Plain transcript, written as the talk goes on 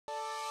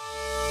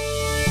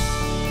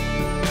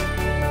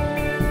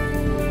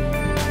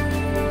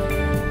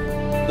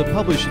the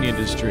publishing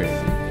industry.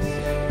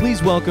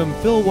 Please welcome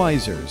Phil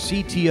Weiser,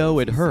 CTO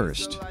at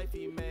Hearst,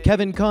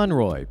 Kevin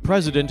Conroy,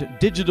 President,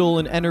 Digital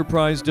and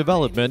Enterprise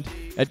Development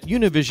at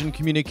Univision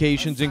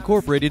Communications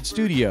Incorporated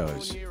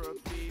Studios,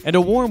 and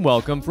a warm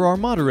welcome for our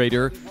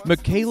moderator,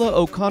 Michela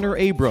O'Connor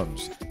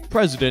Abrams,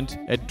 President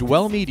at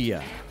Dwell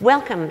Media.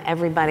 Welcome,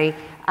 everybody.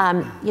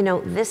 You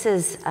know, this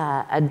is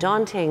a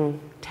daunting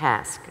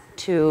task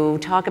to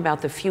talk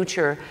about the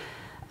future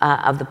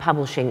of the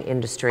publishing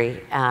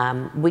industry.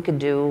 We could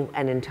do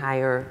an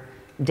entire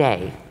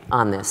day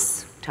on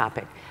this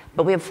topic,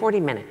 but we have 40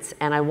 minutes,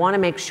 and I want to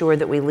make sure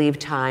that we leave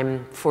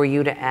time for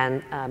you to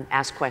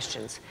ask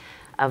questions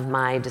of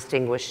my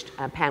distinguished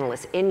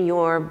panelists. In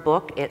your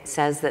book, it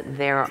says that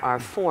there are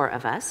 4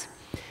 of us.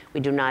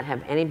 We do not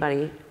have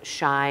anybody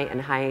shy and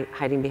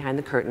hiding behind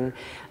the curtain.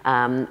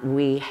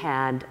 We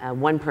had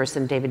one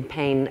person, David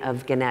Payne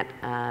of Gannett,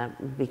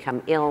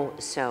 become ill,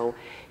 so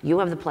you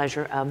have the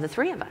pleasure of the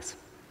 3 of us.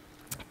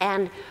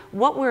 And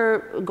what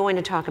we're going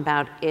to talk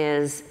about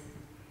is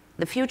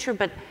the future,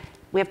 but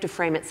we have to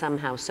frame it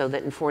somehow so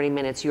that in 40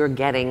 minutes you're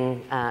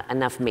getting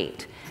enough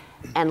meat.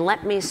 And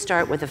let me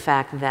start with the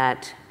fact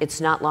that it's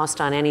not lost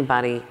on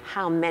anybody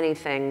how many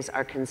things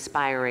are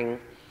conspiring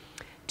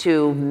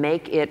to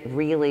make it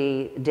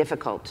really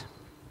difficult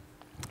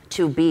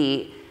to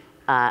be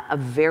a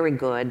very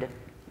good,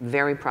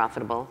 very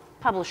profitable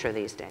publisher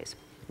these days,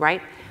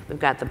 right? We've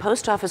got the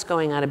post office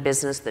going out of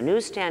business. The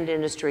newsstand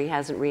industry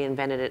hasn't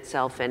reinvented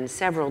itself in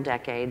several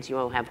decades. You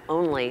will have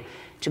only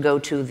to go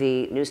to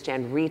the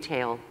newsstand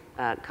retail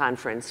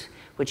conference,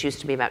 which used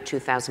to be about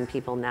 2,000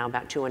 people, now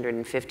about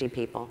 250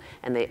 people,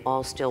 and they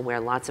all still wear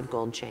lots of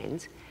gold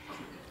chains.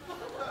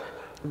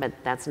 But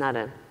that's not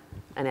an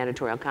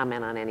editorial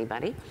comment on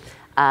anybody.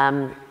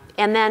 And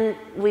then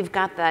we've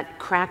got that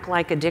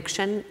crack-like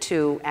addiction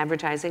to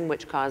advertising,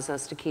 which caused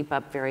us to keep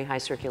up very high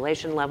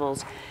circulation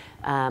levels,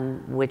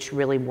 which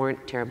really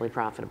weren't terribly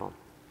profitable.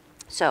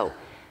 So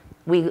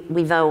we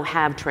though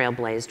have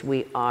trailblazed.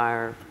 We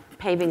are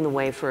paving the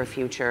way for a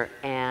future,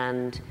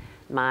 and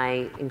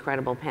my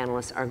incredible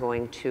panelists are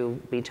going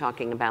to be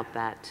talking about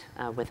that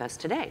with us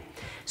today.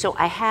 So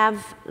I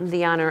have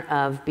the honor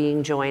of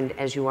being joined,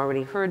 as you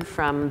already heard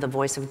from the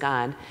voice of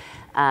God,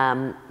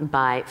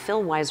 by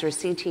Phil Weiser,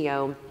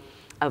 CTO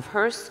of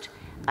Hearst.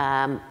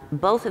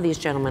 Both of these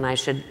gentlemen, I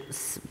should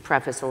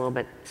preface a little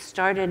bit,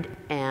 started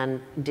and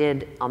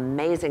did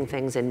amazing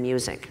things in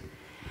music.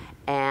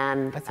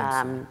 And,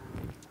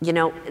 you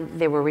know,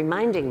 they were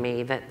reminding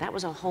me that that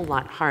was a whole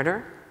lot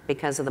harder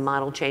because of the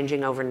model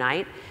changing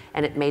overnight,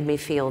 and it made me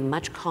feel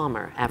much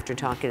calmer after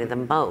talking to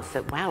them both,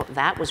 that, wow,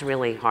 that was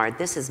really hard.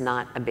 This is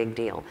not a big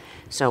deal.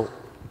 So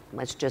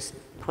let's just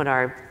put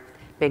our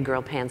big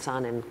girl pants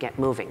on and get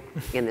moving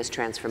in this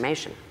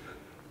transformation.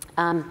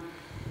 We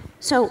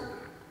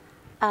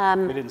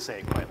didn't say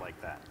it quite like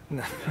that.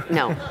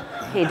 No,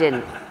 he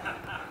didn't.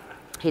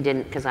 He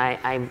didn't, because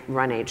I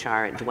run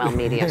HR at Dwell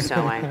Media, so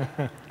I...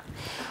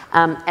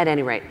 at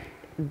any rate,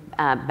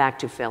 back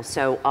to Phil.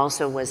 So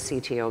also was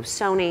CTO of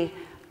Sony,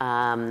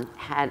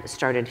 had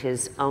started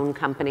his own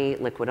company,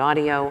 Liquid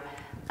Audio,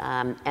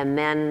 and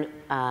then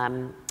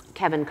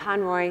Kevin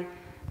Conroy,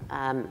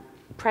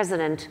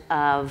 President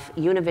of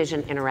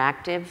Univision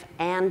Interactive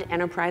and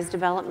Enterprise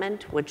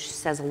Development, which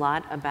says a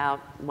lot about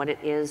what it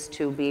is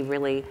to be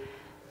really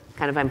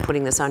kind of, I'm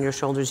putting this on your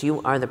shoulders, you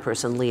are the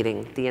person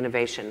leading the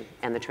innovation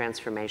and the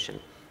transformation.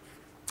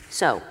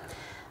 So,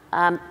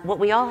 what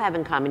we all have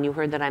in common, you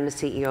heard that I'm the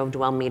CEO of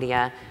Dwell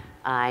Media.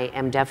 I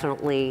am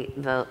definitely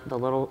the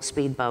little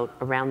speedboat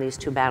around these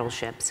 2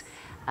 battleships.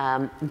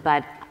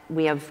 But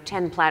we have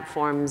 10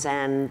 platforms,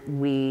 and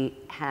we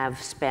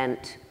have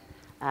spent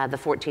the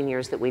 14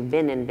 years that we've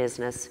been in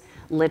business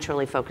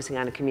literally focusing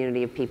on a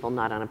community of people,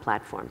 not on a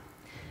platform.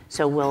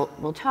 So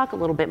we'll talk a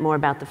little bit more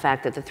about the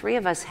fact that the 3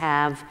 of us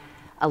have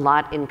a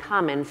lot in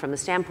common from the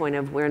standpoint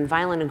of we're in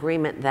violent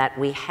agreement that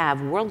we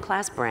have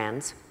world-class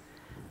brands,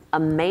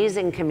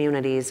 amazing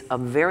communities of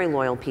very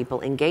loyal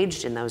people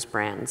engaged in those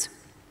brands,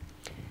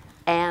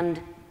 and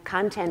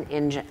content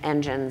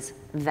engines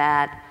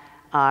that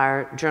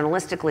are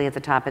journalistically at the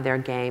top of their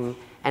game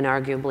and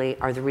arguably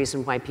are the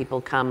reason why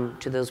people come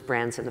to those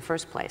brands in the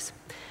first place.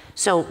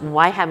 So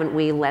why haven't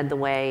we led the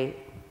way,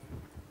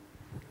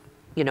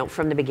 you know,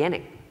 from the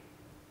beginning?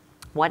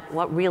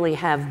 What really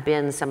have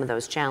been some of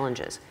those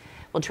challenges?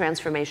 Well,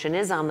 transformation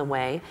is on the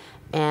way,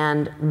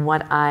 and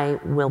what I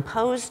will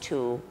pose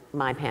to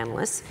my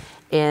panelists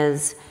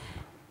is,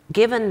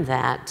 given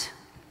that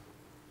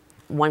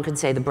one could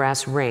say the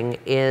brass ring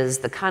is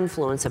the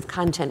confluence of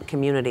content,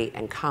 community,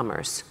 and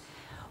commerce,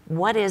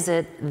 what is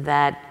it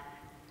that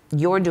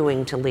you're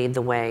doing to lead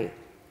the way,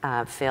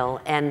 Phil,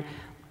 and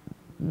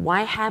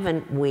why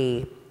haven't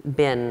we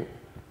been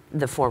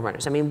the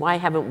forerunners? I mean, why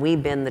haven't we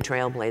been the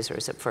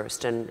trailblazers at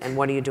first, and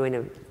what are you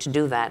doing to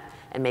do that?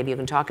 And maybe you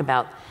can talk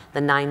about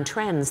the 9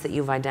 trends that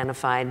you've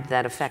identified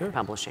that affect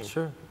publishing.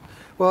 Sure.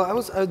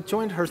 Well, I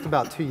joined Hearst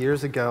about 2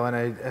 years ago, and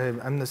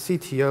I'm the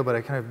CTO, but I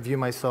kind of view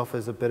myself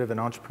as a bit of an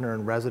entrepreneur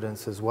in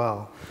residence as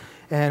well.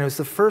 And it was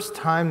the first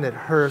time that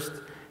Hearst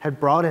had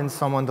brought in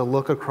someone to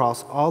look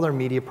across all their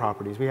media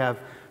properties. We have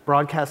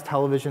broadcast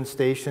television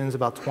stations,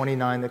 about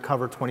 29 that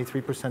cover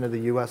 23% of the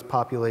US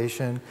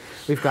population.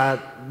 We've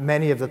got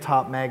many of the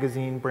top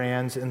magazine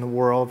brands in the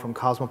world, from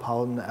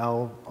Cosmopolitan to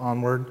Elle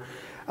onward.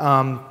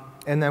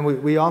 And then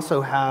we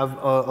also have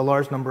a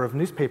large number of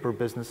newspaper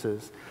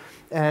businesses.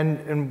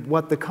 And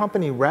what the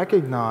company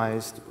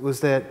recognized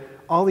was that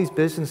all these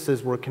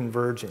businesses were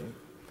converging.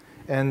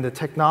 And the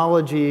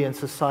technology and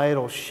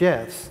societal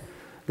shifts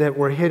that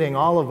were hitting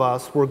all of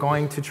us were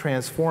going to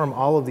transform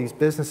all of these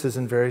businesses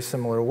in very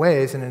similar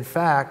ways. And in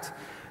fact,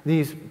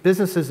 these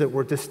businesses that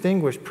were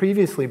distinguished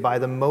previously by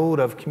the mode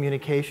of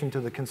communication to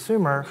the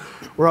consumer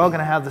were all going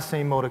to have the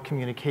same mode of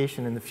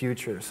communication in the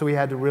future. So we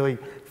had to really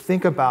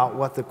think about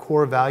what the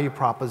core value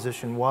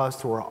proposition was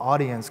to our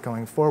audience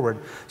going forward.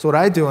 So what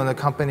I do in the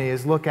company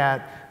is look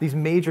at these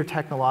major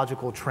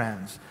technological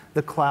trends.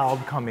 The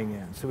cloud coming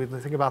in. So we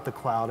think about the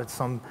cloud. It's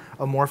some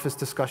amorphous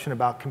discussion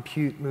about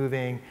compute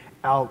moving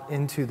out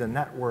into the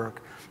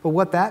network. But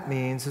what that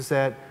means is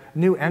that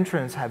new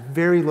entrants have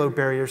very low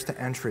barriers to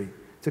entry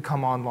to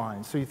come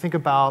online. So you think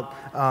about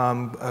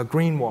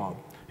Greenwald,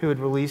 who had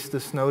released the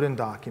Snowden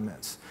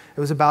documents. It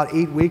was about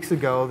 8 weeks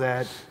ago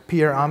that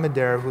Pierre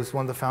Amadère, who's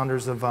one of the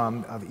founders of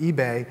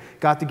eBay,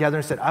 got together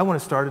and said, I want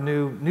to start a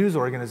new news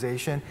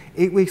organization.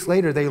 8 weeks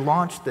later, they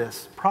launched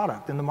this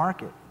product in the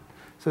market.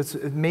 So it's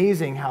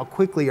amazing how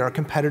quickly our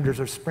competitors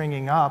are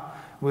springing up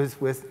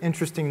with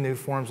interesting new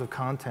forms of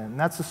content. And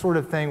that's the sort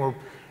of thing where,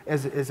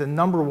 as a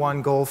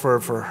 #1 goal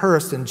for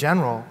Hearst in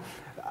general,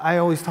 I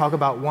always talk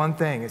about one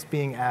thing. It's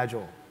being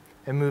agile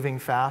and moving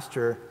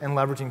faster and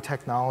leveraging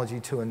technology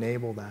to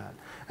enable that.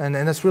 And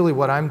that's really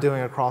what I'm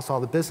doing across all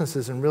the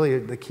businesses, and really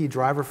the key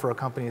driver for a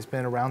company has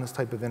been around this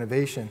type of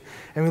innovation.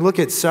 And we look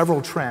at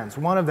several trends.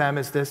 One of them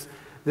is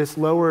this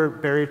lower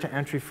barrier to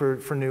entry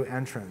for new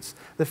entrants.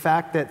 The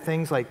fact that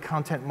things like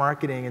content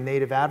marketing and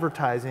native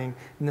advertising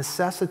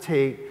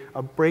necessitate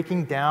a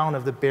breaking down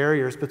of the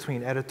barriers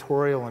between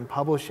editorial and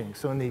publishing.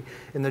 So in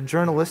the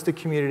journalistic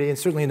community, and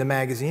certainly in the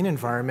magazine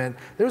environment,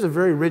 there's a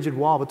very rigid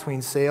wall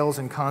between sales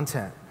and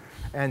content.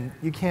 And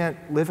you can't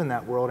live in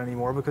that world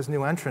anymore because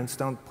new entrants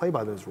don't play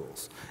by those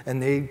rules.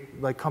 And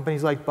like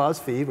companies like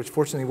BuzzFeed, which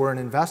fortunately we're an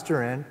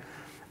investor in,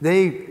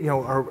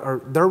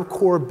 their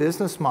core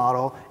business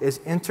model is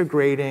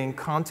integrating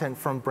content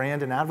from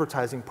brand and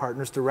advertising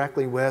partners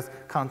directly with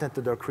content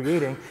that they're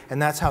creating,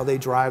 and that's how they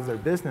drive their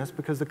business,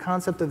 because the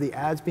concept of the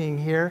ads being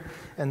here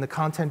and the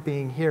content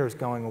being here is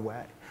going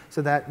away.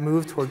 So that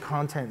move toward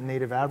content and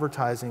native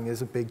advertising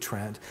is a big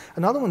trend.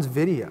 Another one's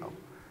video.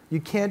 You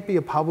can't be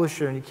a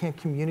publisher and you can't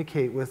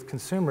communicate with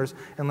consumers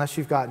unless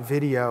you've got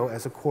video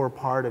as a core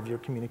part of your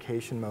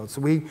communication mode. So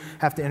we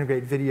have to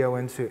integrate video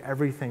into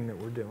everything that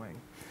we're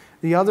doing.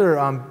 The other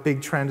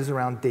big trend is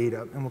around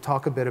data, and we'll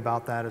talk a bit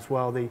about that as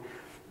well.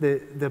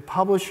 The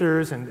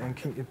publishers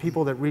and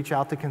people that reach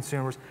out to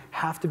consumers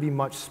have to be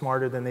much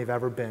smarter than they've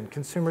ever been.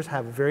 Consumers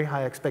have a very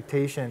high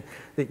expectation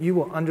that you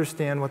will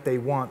understand what they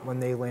want when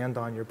they land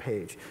on your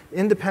page.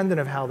 Independent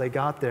of how they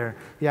got there,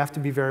 you have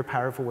to be very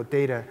powerful with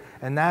data,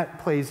 and that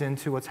plays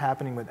into what's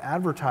happening with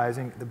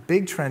advertising. The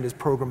big trend is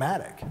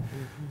programmatic.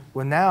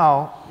 When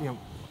now,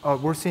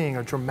 we're seeing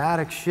a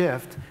dramatic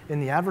shift in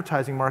the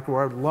advertising market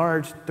where our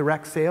large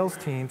direct sales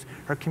teams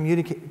are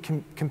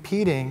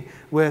competing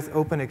with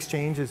open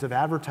exchanges of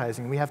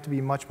advertising. We have to be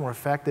much more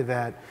effective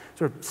at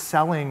sort of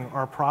selling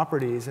our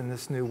properties in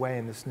this new way,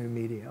 in this new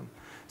medium.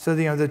 So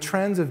the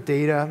trends of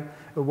data,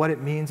 what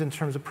it means in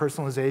terms of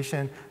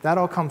personalization, that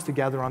all comes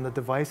together on the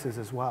devices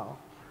as well.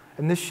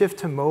 And this shift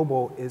to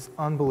mobile is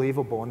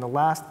unbelievable. In the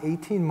last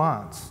 18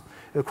 months,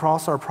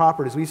 across our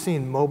properties, we've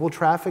seen mobile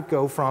traffic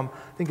go from,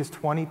 I think it's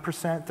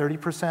 20%,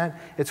 30%.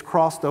 It's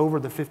crossed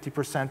over the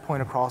 50%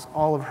 point across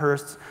all of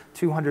Hearst's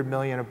 200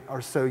 million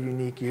or so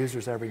unique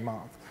users every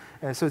month.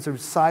 And so it's a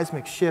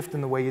seismic shift in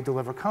the way you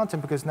deliver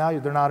content, because now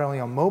they're not only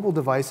on mobile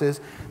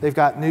devices, they've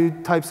got new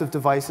types of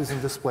devices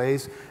and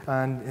displays,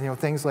 and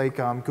things like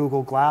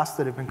Google Glass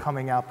that have been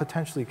coming out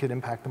potentially could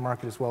impact the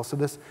market as well. So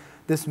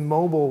this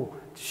mobile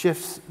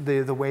shifts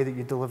the way that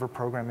you deliver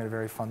programming in a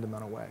very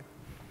fundamental way.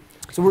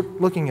 So we're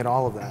looking at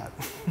all of that.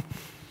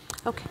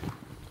 Okay.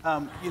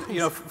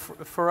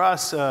 For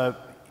us, I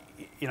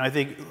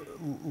think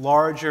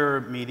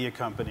larger media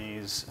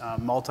companies,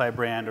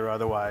 multi-brand or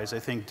otherwise, I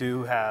think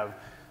do have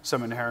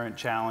some inherent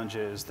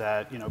challenges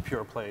that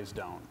pure plays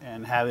don't.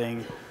 And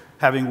having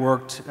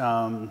worked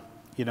on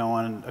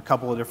a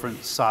couple of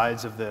different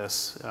sides of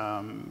this,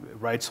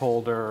 rights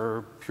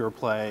holder, pure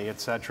play, et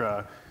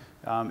cetera,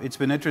 it's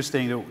been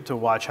interesting to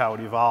watch how it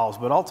evolves.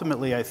 But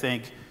ultimately, I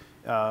think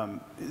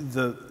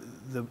the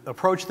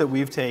approach that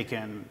we've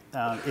taken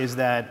is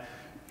that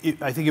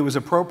I think it was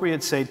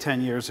appropriate, say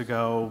 10 years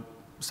ago,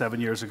 7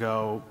 years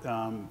ago,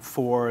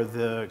 for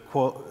the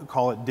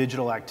call it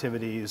digital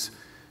activities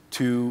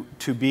to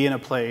be in a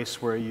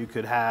place where you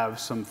could have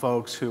some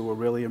folks who were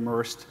really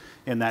immersed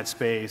in that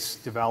space,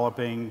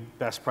 developing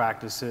best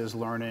practices,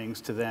 learnings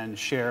to then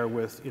share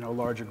with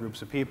larger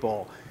groups of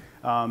people.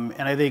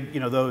 And I think,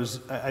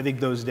 I think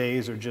those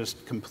days are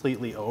just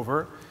completely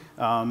over.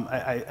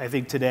 I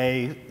think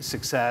today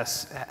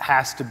success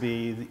has to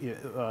be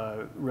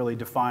really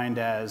defined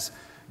as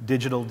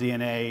digital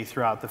DNA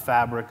throughout the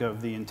fabric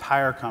of the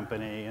entire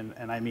company,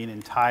 and I mean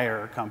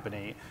entire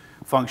company,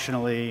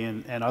 functionally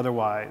and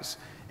otherwise.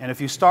 And if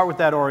you start with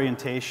that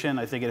orientation,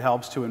 I think it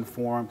helps to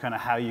inform kind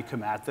of how you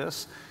come at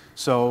this.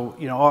 So,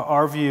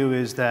 our view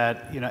is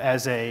that,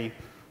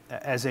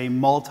 as a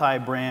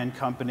multi-brand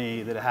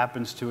company that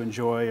happens to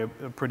enjoy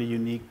a pretty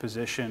unique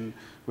position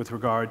with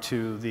regard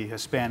to the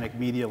Hispanic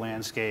media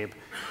landscape,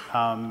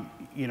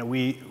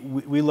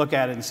 we look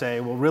at it and say,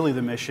 well, really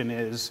the mission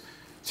is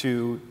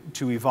to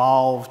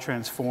evolve,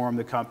 transform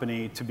the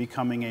company to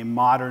becoming a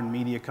modern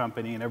media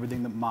company and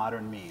everything that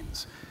modern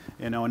means.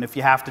 And if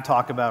you have to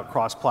talk about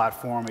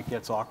cross-platform, it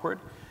gets awkward.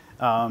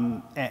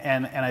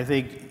 And I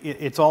think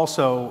it's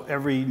also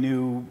every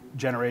new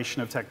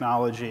generation of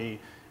technology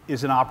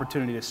is an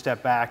opportunity to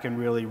step back and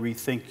really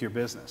rethink your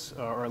business,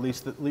 or at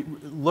least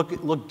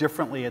look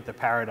differently at the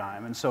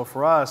paradigm. And so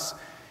for us,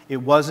 it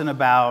wasn't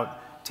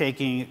about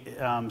taking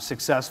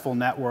successful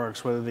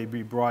networks, whether they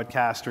be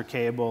broadcast or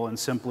cable, and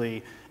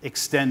simply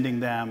extending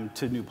them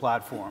to new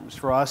platforms.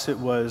 For us, it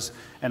was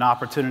an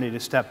opportunity to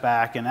step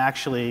back and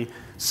actually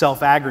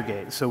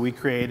self-aggregate. So we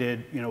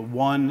created,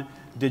 one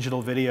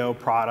digital video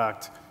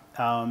product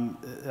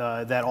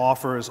that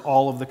offers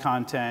all of the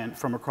content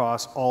from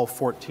across all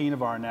 14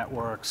 of our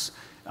networks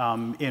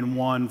in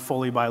one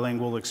fully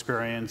bilingual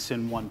experience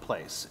in one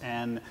place.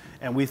 And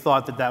we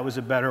thought that that was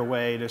a better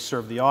way to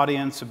serve the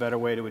audience, a better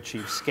way to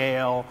achieve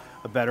scale,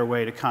 a better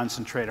way to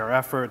concentrate our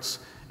efforts.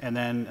 And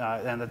then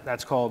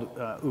that's called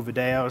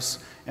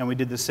Uvideos. And we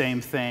did the same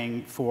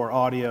thing for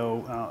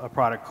audio, a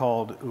product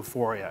called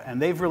Euphoria.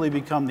 And they've really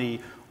become the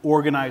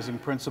organizing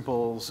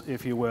principles,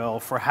 if you will,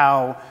 for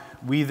how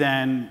we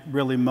then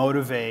really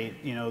motivate,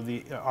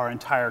 our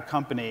entire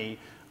company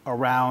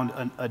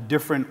around a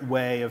different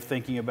way of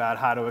thinking about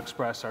how to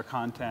express our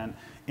content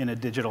in a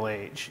digital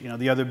age.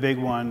 The other big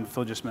one,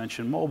 Phil just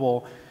mentioned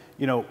mobile.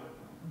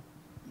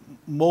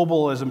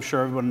 Mobile, as I'm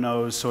sure everyone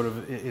knows, sort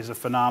of is a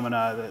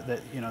phenomena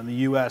that the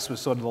U.S. was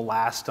sort of the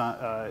last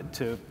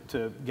to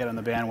get on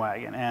the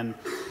bandwagon, and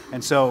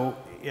so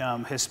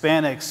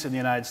Hispanics in the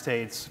United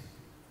States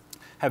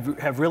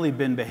have really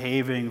been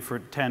behaving for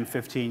 10,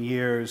 15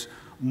 years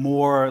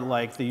more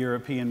like the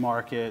European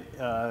market,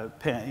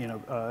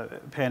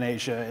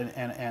 Pan-Asia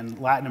and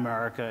Latin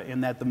America,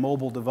 in that the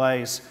mobile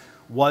device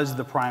was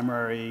the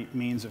primary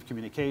means of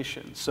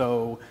communication.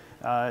 So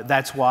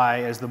that's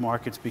why, as the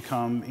markets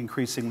become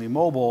increasingly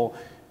mobile,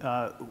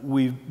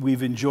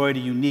 we've enjoyed a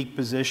unique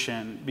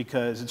position,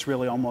 because it's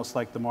really almost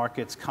like the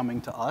market's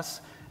coming to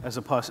us as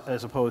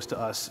opposed to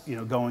us,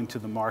 going to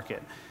the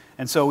market.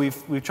 And so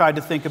we've tried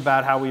to think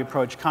about how we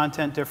approach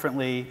content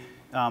differently,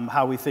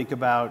 how we think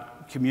about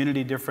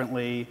community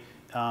differently.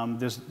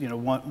 There's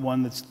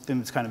one thing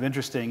that's kind of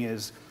interesting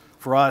is,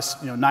 for us,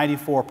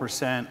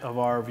 94% of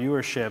our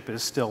viewership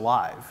is still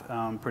live,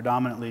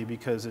 predominantly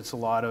because it's a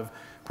lot of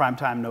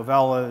primetime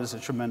novellas, a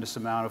tremendous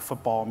amount of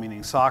football,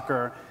 meaning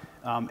soccer,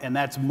 and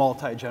that's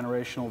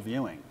multi-generational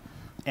viewing.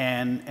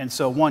 And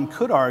so one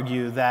could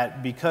argue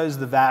that because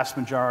the vast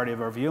majority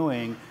of our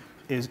viewing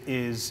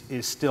is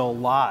still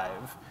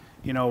live,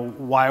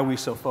 why are we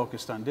so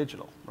focused on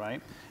digital, right?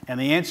 And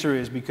the answer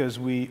is because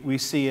we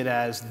see it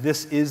as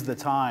this is the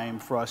time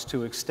for us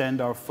to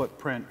extend our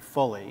footprint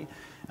fully,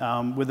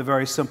 with a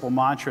very simple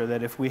mantra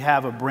that if we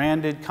have a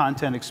branded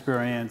content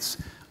experience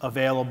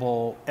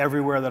available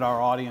everywhere that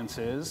our audience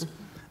is,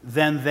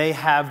 then they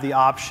have the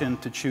option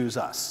to choose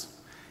us.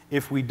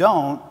 If we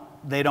don't,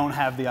 they don't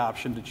have the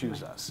option to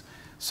choose us.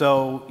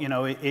 So,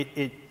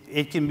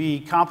 it can be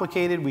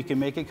complicated, we can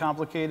make it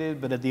complicated,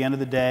 but at the end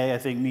of the day, I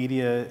think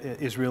media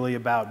is really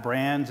about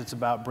brands, it's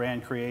about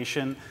brand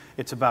creation,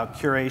 it's about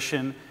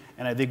curation,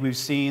 and I think we've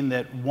seen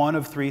that one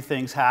of three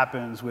things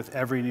happens with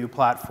every new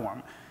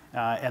platform,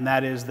 and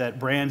that is that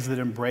brands that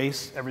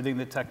embrace everything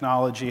that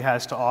technology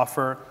has to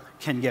offer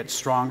can get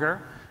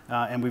stronger,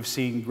 and we've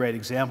seen great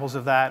examples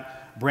of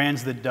that.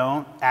 Brands that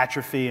don't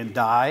atrophy and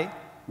die,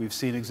 we've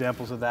seen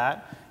examples of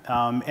that,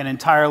 and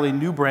entirely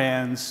new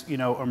brands,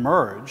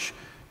 emerge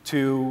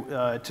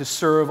to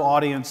serve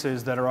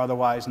audiences that are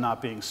otherwise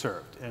not being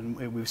served. And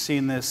we've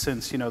seen this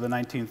since, the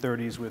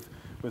 1930s with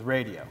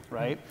radio,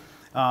 right?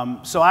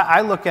 So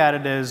I look at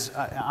it as,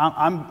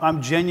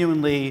 I'm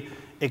genuinely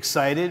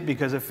excited,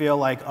 because I feel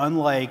like,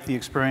 unlike the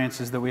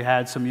experiences that we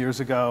had some years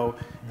ago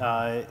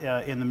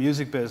in the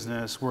music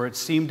business, where it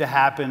seemed to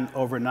happen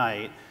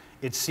overnight,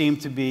 it seemed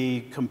to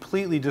be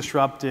completely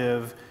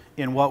disruptive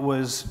in what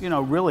was,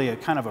 really a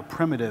kind of a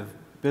primitive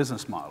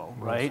business model,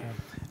 right?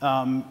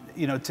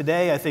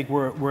 Today I think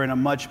we're in a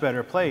much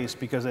better place,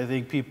 because I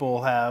think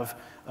people have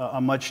a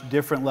much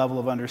different level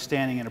of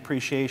understanding and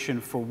appreciation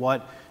for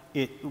what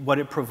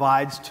it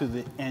provides to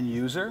the end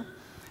user,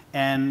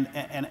 And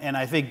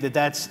I think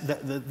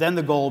then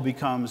the goal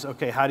becomes,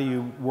 okay, how do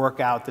you work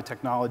out the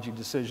technology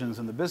decisions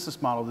and the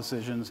business model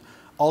decisions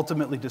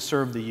ultimately to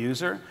serve the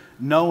user,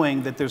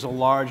 knowing that there's a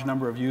large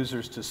number of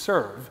users to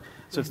serve.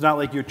 So it's not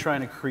like you're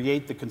trying to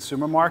create the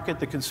consumer market.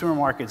 The consumer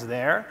market's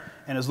there,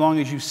 and as long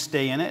as you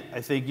stay in it,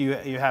 I think you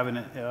have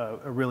a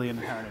really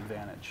inherent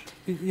advantage.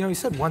 You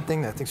said one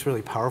thing that I think is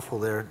really powerful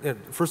there.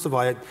 First of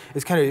all,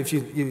 it's kind of, if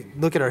you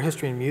look at our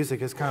history in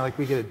music, it's kind of like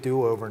we get a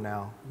do-over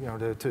now,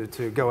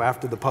 to go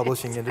after the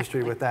publishing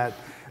industry with that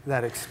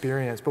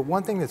experience. But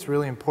one thing that's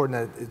really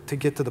important to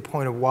get to the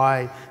point of why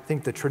I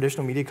think the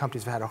traditional media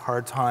companies have had a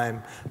hard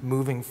time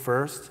moving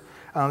first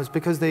is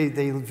because they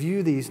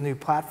view these new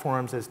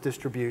platforms as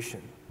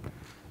distribution.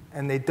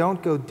 And they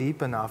don't go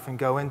deep enough and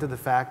go into the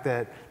fact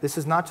that this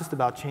is not just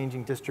about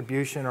changing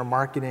distribution or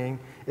marketing,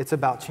 it's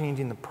about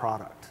changing the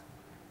product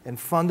and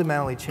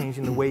fundamentally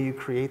changing the way you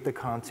create the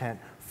content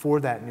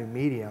for that new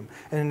medium.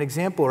 And an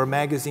example are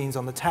magazines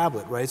on the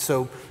tablet, right?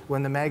 So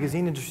when the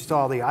magazine industry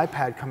saw the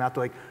iPad come out,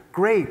 they're like,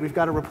 great, we've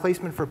got a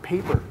replacement for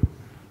paper.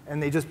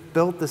 And they just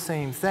built the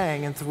same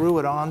thing and threw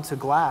it onto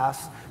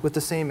glass with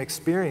the same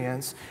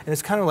experience. And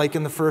it's kind of like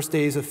in the first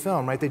days of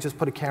film, right? They just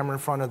put a camera in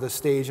front of the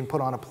stage and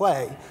put on a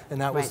play,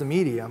 and that was the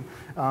medium.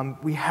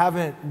 We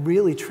haven't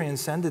really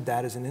transcended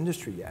that as an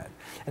industry yet.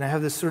 And I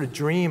have this sort of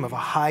dream of a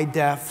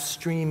high-def,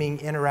 streaming,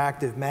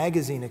 interactive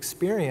magazine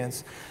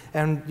experience.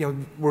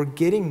 And we're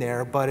getting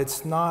there, but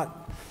it's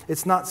not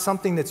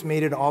something that's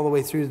made it all the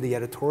way through to the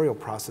editorial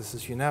process,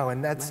 as you know,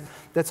 and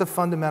that's a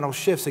fundamental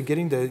shift. So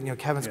getting to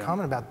Kevin's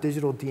comment about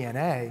digital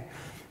DNA,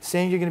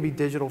 saying you're going to be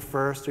digital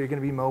first or you're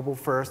going to be mobile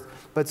first,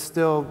 but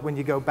still, when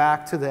you go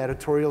back to the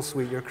editorial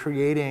suite, you're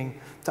creating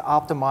to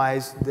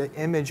optimize the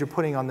image you're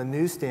putting on the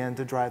newsstand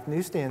to drive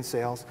newsstand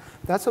sales.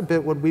 That's a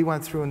bit what we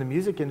went through in the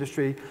music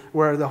industry,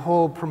 where the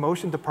whole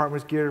promotion department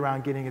was geared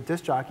around getting a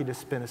disc jockey to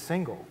spin a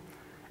single.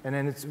 And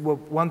then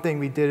one thing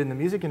we did in the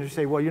music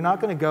industry, say, well, you're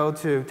not going to go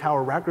to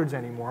Tower Records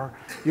anymore.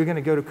 You're going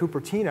to go to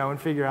Cupertino and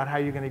figure out how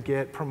you're going to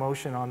get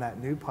promotion on that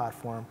new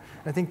platform.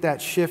 And I think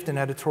that shift in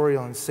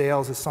editorial and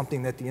sales is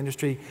something that the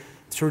industry,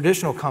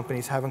 traditional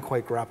companies, haven't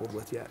quite grappled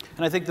with yet.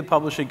 And I think the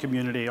publishing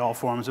community, all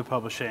forms of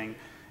publishing,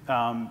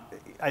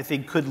 I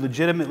think could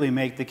legitimately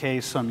make the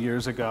case some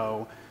years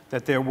ago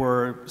that there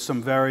were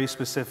some very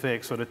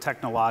specific sort of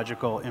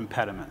technological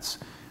impediments.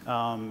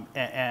 And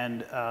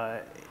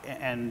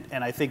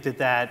I think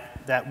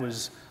that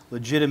was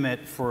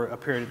legitimate for a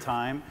period of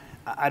time.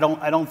 I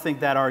don't think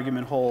that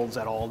argument holds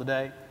at all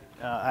today.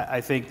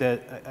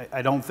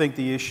 I don't think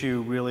the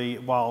issue really,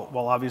 while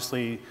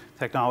obviously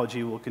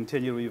technology will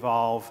continue to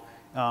evolve,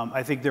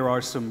 I think there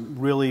are some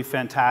really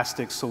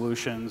fantastic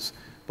solutions,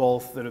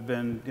 both that have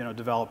been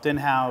developed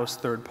in-house,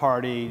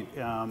 third-party.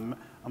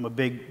 I'm a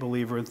big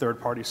believer in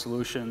third-party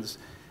solutions.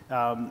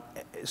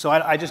 So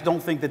I just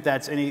don't think that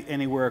that's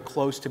anywhere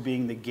close to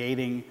being the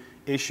gating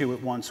issue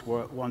it once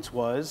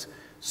was.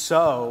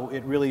 So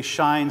it really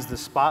shines the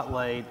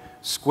spotlight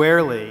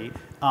squarely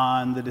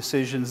on the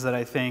decisions that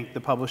I think the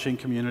publishing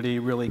community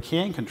really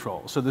can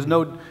control. So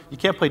you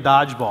can't play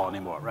dodgeball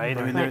anymore, right?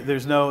 I mean,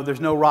 there's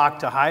no rock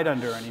to hide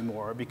under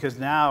anymore, because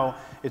now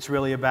it's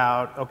really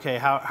about, okay,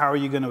 how are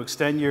you going to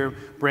extend your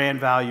brand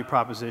value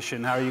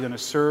proposition? How are you going to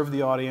serve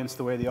the audience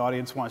the way the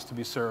audience wants to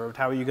be served?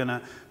 How are you going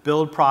to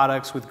build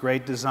products with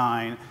great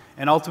design?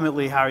 And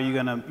ultimately, how are you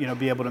going to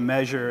be able to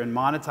measure and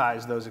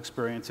monetize those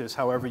experiences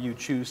however you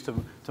choose to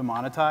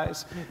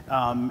monetize?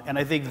 And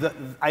I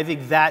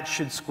think that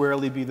should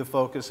squarely be the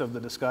focus of the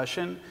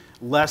discussion,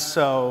 less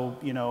so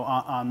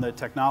on the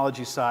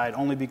technology side,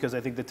 only because I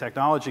think the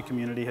technology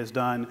community has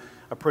done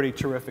a pretty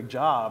terrific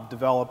job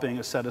developing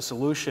a set of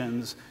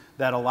solutions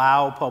that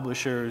allow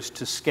publishers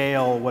to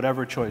scale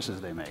whatever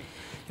choices they make.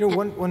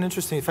 One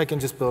interesting, if I can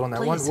just build on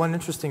that, one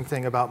interesting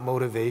thing about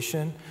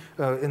motivation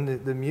in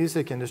the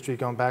music industry,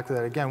 going back to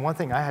that again, one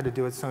thing I had to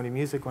do at Sony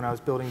Music when I was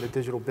building the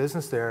digital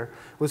business there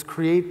was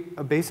create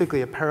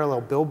basically a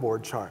parallel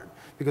Billboard chart.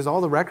 Because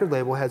all the record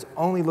label heads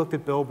only looked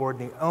at Billboard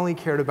and they only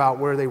cared about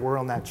where they were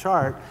on that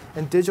chart,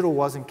 and digital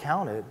wasn't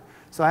counted.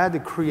 So I had to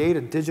create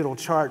a digital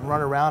chart and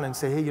run around and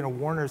say, hey,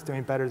 Warner's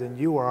doing better than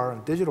you are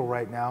on digital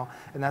right now,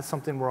 and that's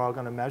something we're all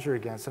going to measure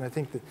against. And I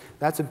think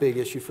that's a big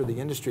issue for the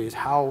industry, is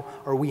how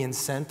are we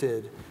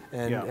incented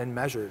and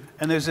measured.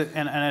 And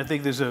I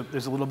think there's a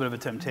little bit of a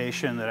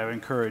temptation that I would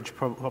encourage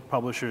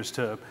publishers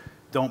to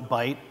don't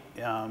bite,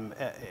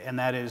 and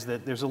that is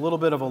that there's a little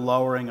bit of a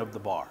lowering of the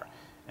bar.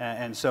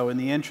 And so in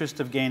the interest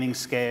of gaining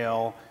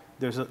scale,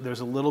 there's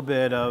a little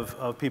bit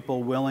of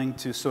people willing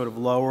to sort of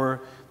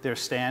lower their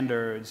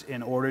standards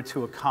in order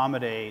to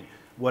accommodate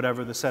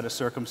whatever the set of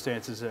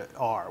circumstances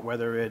are,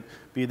 whether it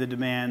be the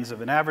demands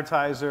of an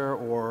advertiser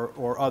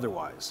or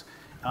otherwise.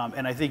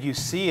 And I think you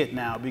see it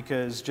now,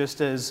 because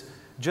just as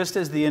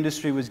the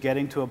industry was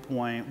getting to a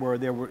point where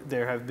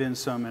there have been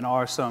some and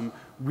are some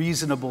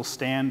reasonable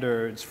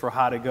standards for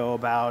how to go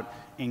about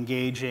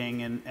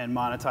engaging and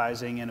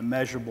monetizing in a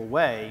measurable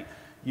way,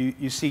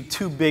 you see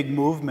two big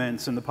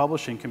movements in the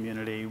publishing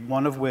community,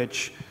 one of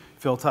which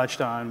Phil touched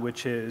on,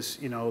 which is,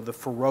 the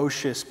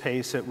ferocious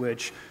pace at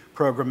which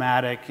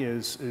programmatic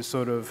is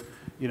sort of,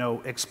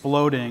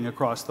 exploding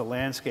across the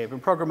landscape.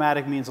 And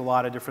programmatic means a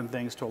lot of different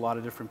things to a lot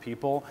of different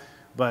people,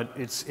 but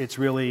it's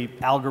really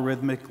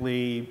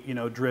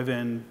algorithmically,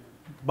 driven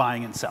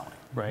buying and selling,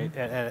 right,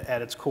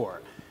 at its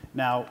core.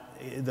 Now,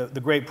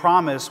 the great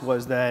promise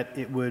was that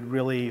it would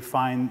really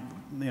find,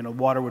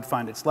 water would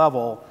find its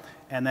level,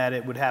 and that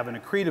it would have an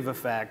accretive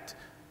effect,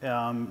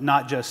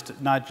 not just a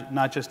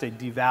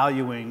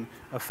devaluing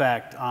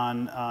effect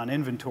on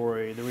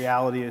inventory. The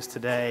reality is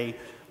today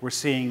we're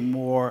seeing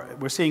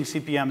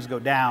CPMs go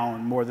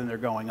down more than they're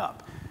going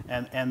up,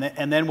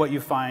 and then what you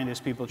find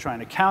is people trying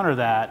to counter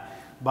that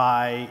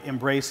by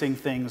embracing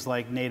things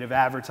like native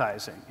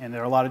advertising, and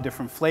there are a lot of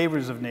different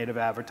flavors of native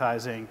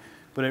advertising,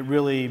 but it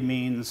really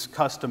means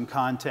custom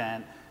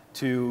content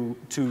to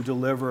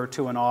deliver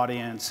to an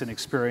audience an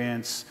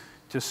experience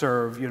to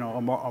serve,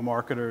 a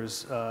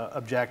marketer's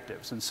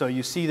objectives. And so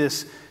you see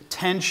this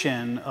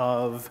tension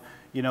of,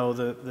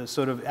 the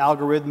sort of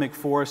algorithmic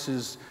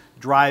forces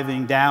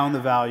driving down the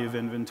value of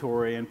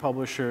inventory, and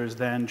publishers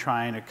then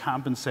trying to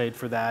compensate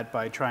for that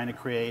by trying to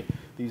create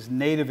these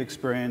native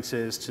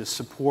experiences to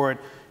support,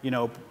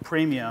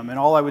 premium. And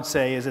all I would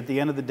say is, at the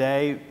end of the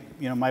day,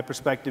 my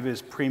perspective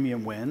is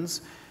premium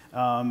wins.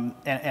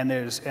 And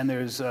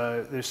there's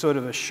sort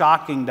of a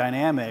shocking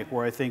dynamic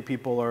where I think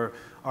people are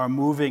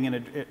moving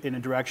in a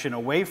direction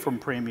away from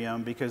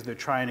premium because they're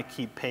trying to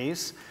keep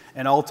pace.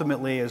 And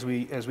ultimately, as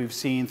we've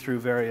seen through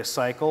various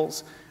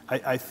cycles,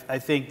 I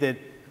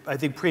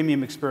think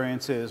premium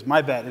experiences,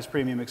 my bet is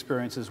premium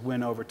experiences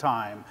win over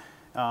time.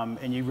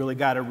 And you really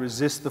got to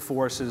resist the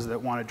forces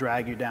that want to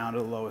drag you down to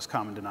the lowest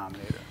common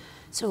denominator.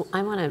 So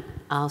I want to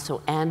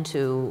also add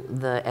to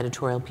the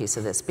editorial piece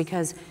of this,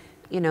 because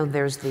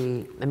there's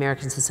the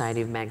American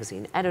Society of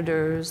Magazine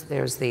Editors,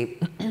 there's the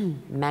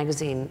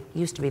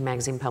used to be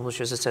Magazine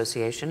Publishers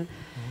Association.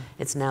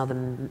 Mm-hmm. It's now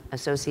the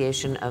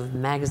Association of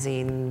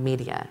Magazine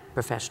Media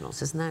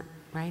Professionals, isn't that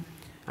right?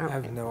 I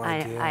have no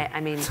idea. I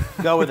mean,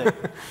 go with it.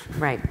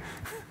 Right.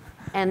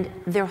 And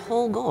their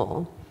whole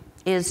goal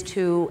is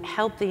to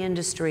help the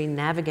industry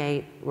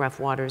navigate rough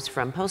waters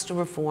from postal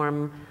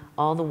reform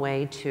all the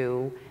way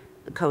to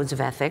the codes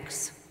of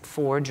ethics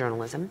for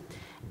journalism.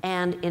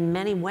 And in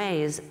many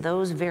ways,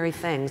 those very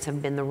things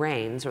have been the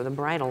reins or the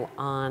bridle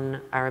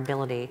on our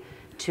ability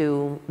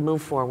to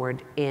move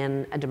forward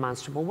in a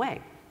demonstrable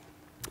way.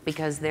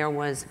 Because there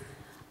was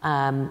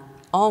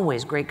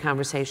always great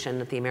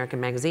conversation at the American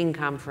Magazine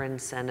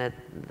Conference and at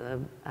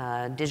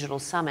the digital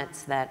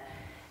summits that,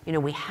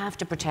 we have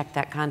to protect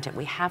that content.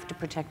 We have to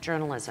protect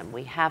journalism.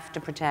 We have to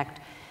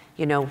protect,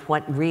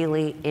 what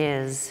really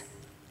is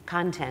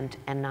content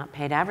and not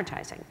paid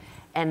advertising.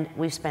 And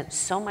we've spent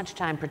so much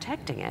time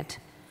protecting it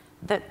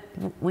that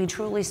we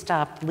truly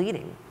stopped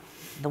leading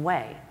the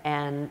way.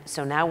 And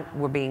so now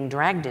we're being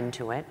dragged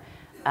into it,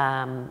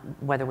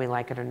 whether we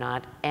like it or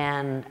not.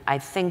 And I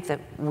think that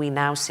we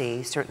now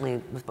see, certainly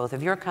with both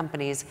of your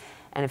companies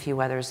and a few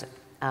others,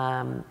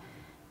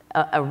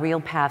 a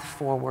real path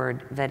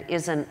forward that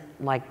isn't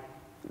like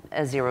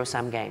a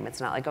zero-sum game.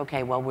 It's not like,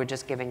 okay, well, we're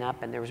just giving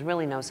up, and there's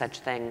really no such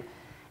thing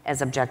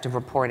as objective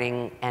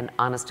reporting and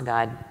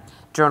honest-to-God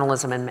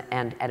journalism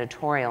and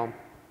editorial.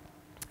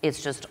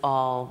 It's just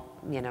all,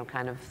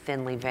 kind of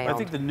thinly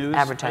veiled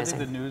advertising. I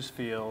think the news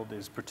field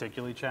is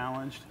particularly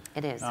challenged.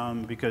 It is.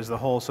 Because the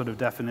whole sort of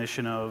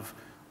definition of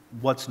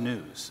what's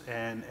news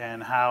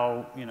and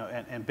how,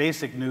 and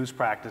basic news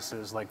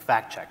practices like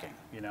fact-checking,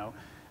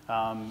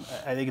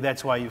 I think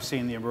that's why you've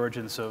seen the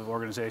emergence of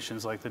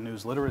organizations like the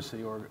News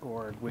Literacy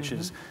Org, which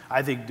is,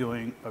 I think,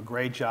 doing a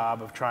great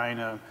job of trying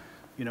to,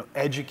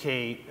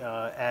 educate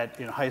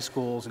at high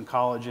schools and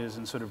colleges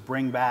and sort of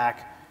bring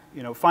back,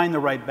 find the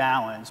right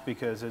balance,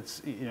 because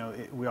it's,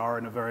 we are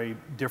in a very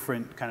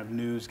different kind of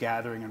news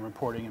gathering and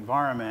reporting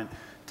environment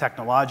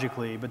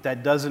technologically, but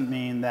that doesn't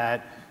mean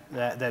that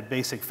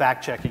basic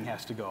fact-checking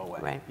has to go away,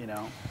 right.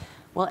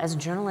 Well, as a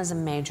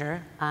journalism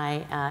major,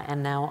 I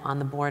am now on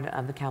the board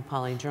of the Cal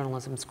Poly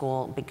Journalism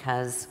School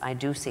because I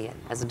do see it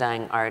as a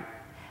dying art.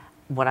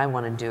 What I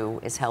want to do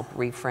is help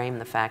reframe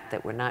the fact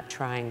that we're not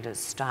trying to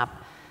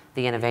stop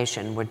the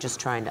innovation, we're just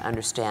trying to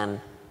understand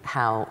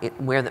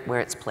where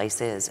its place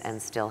is and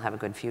still have a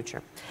good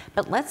future.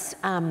 But let's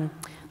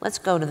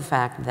go to the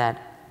fact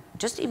that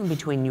just even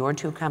between your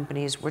two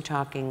companies, we're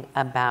talking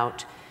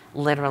about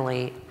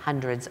literally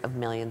hundreds of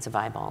millions of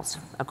eyeballs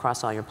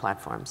across all your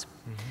platforms.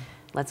 Mm-hmm.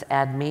 Let's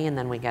add me, and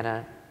then we get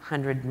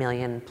 100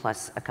 million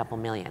plus a couple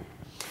million,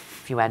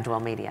 if you add Dwell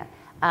Media.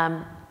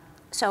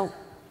 So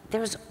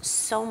there's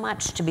so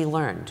much to be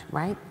learned,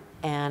 right?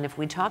 And if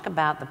we talk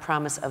about the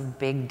promise of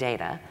big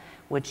data,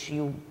 which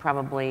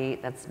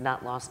that's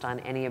not lost on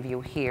any of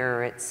you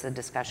here, it's a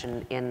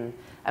discussion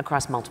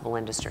across multiple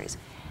industries.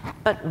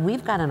 But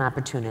we've got an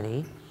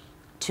opportunity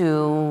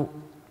to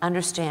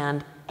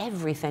understand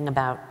everything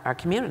about our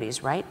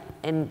communities, right?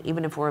 And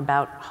even if we're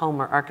about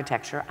home or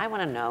architecture, I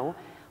want to know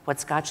what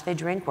scotch they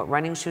drink, what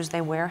running shoes they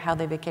wear, how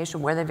they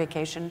vacation, where they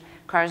vacation,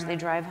 cars they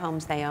drive,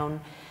 homes they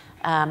own.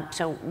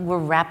 So we're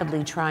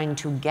rapidly trying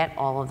to get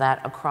all of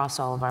that across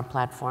all of our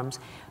platforms.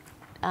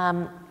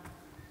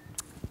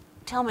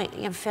 Tell me,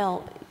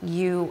 Phil,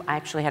 you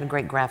actually had a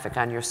great graphic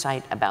on your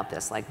site about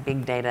this, like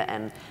big data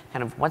and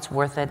kind of what's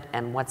worth it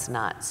and what's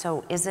not.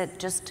 So is it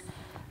just,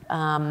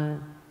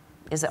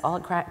 is it all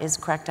it is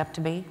cracked up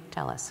to be?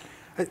 Tell us.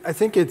 I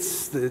think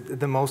it's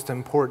the most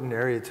important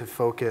area to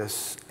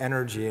focus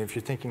energy if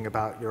you're thinking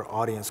about your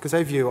audience, because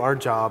I view our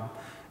job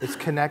is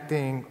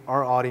connecting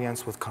our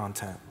audience with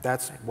content.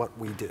 That's what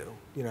we do.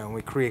 And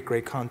we create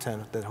great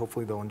content that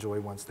hopefully they'll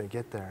enjoy once they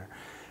get there.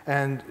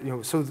 And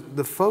so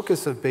the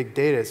focus of big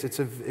data is it's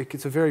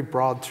a very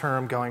broad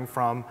term, going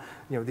from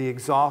the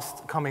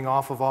exhaust coming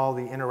off of all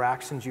the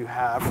interactions you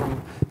have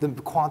from the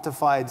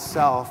quantified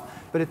self.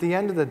 But at the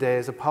end of the day,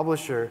 as a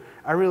publisher,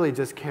 I really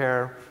just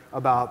care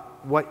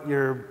about what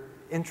you're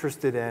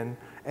interested in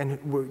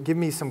and give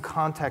me some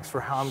context for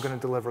how I'm going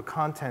to deliver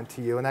content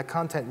to you. And that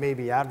content may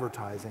be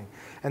advertising.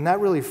 And that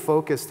really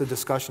focused the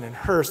discussion in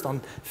Hearst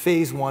on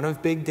phase 1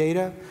 of big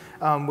data,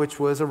 which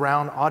was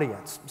around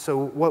audience. So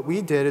what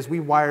we did is we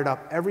wired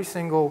up every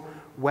single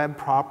web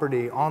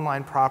property,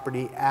 online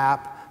property,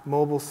 app,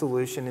 mobile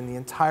solution in the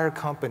entire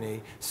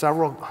company,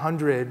 several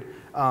hundred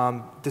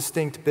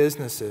distinct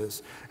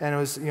businesses. And it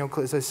was,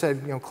 as I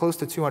said, close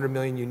to 200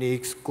 million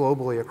uniques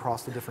globally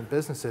across the different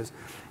businesses.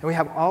 And we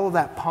have all of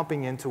that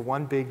pumping into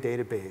one big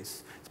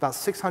database. It's about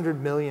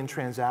 600 million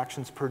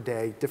transactions per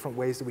day, different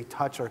ways that we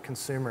touch our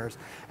consumers.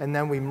 And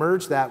then we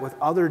merge that with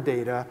other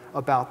data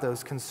about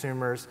those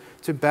consumers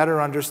to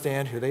better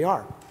understand who they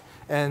are.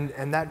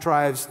 And that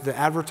drives the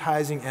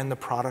advertising and the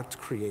product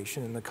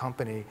creation in the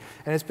company.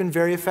 And it's been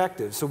very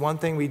effective. So one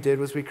thing we did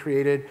was we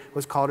created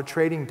what's called a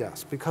trading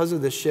desk. Because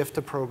of the shift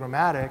to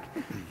programmatic,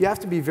 you have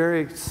to be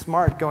very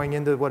smart going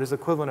into what is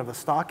equivalent of a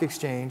stock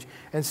exchange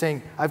and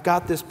saying, I've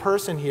got this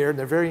person here,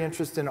 they're very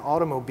interested in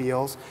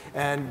automobiles,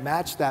 and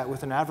match that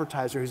with an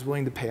advertiser who's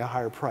willing to pay a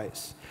higher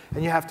price.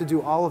 And you have to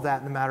do all of that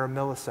in a matter of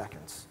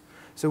milliseconds.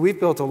 So we've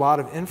built a lot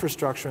of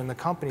infrastructure in the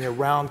company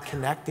around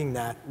connecting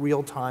that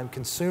real-time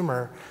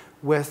consumer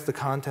with the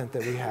content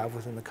that we have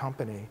within the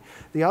company.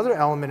 The other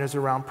element is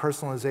around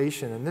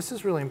personalization, and this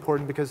is really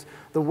important because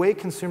the way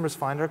consumers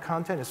find our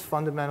content is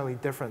fundamentally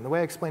different. The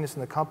way I explain this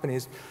in the company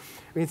is,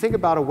 when you think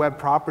about a web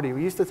property,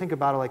 we used to think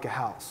about it like a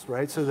house,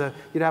 right? So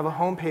you'd have a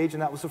home page,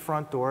 and that was the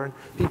front door, and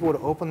people would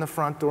open the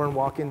front door and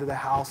walk into the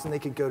house, and they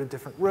could go to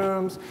different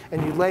rooms,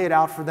 and you'd lay it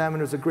out for them,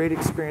 and it was a great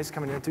experience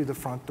coming in through the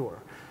front door.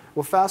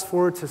 Well, fast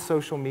forward to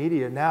social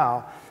media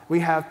now. We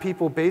have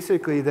people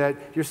basically that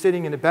you're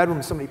sitting in a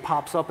bedroom, somebody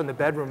pops up in the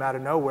bedroom out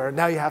of nowhere, and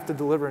now you have to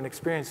deliver an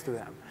experience to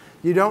them.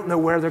 You don't know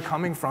where they're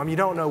coming from. You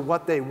don't know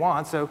what they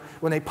want. So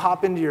when they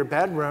pop into your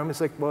bedroom,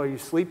 it's like, well, are you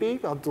sleepy?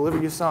 I'll deliver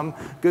you some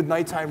good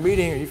nighttime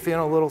reading. Are you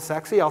feeling a little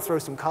sexy? I'll throw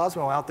some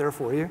Cosmo out there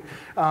for you.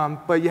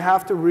 But you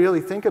have to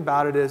really think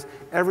about it as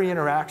every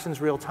interaction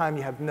is real time.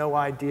 You have no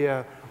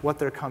idea what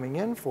they're coming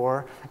in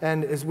for.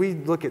 And as we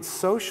look at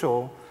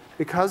social,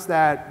 because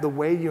the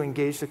way you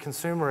engage the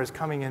consumer is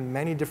coming in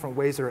many different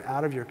ways that are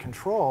out of your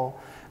control,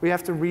 we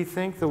have to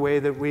rethink the way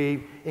that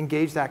we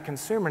engage that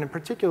consumer. And in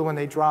particular, when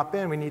they drop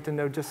in, we need to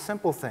know just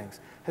simple things.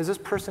 Has this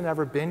person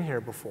ever been here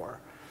before?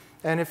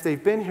 And if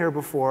they've been here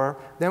before,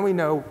 then we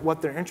know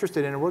what they're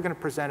interested in, and we're going to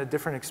present a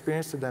different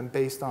experience to them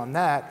based on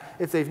that.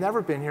 If they've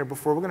never been here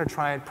before, we're going to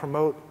try and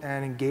promote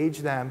and engage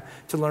them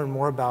to learn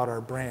more about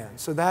our brand.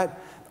 So that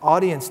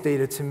audience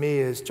data, to me,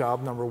 is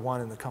job number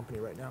 1 in the company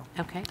right now.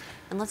 Okay.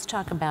 And let's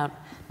talk about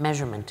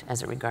measurement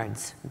as it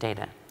regards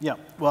data. Yeah.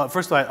 Well,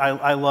 first of all,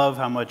 I love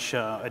how much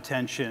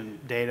attention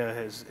data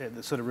has,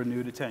 the sort of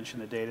renewed attention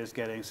that data is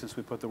getting since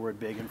we put the word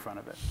big in front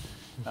of it.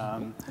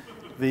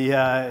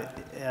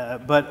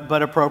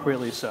 But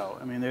appropriately so.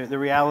 I mean, the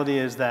reality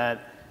is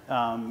that,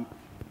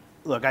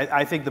 look,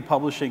 I think the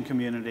publishing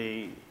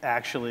community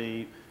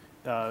actually,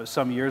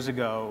 some years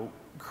ago,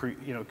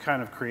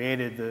 kind of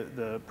created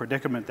the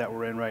predicament that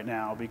we're in right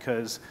now,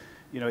 because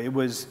it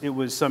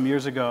was some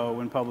years ago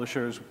when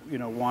publishers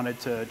wanted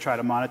to try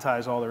to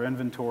monetize all their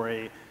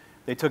inventory.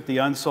 They took the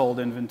unsold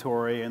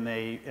inventory and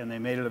they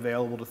made it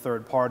available to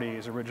third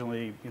parties,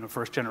 originally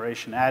first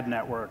generation ad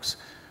networks,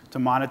 to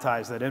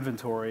monetize that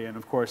inventory. And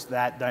of course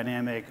that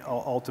dynamic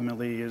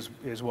ultimately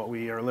is what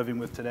we are living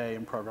with today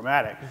in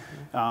programmatic.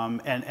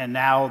 And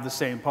now the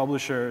same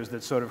publishers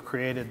that sort of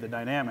created the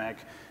dynamic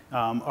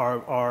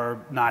are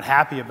not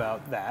happy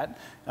about that,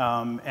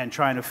 and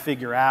trying to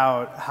figure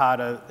out how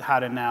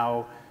to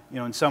now,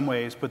 in some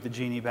ways, put the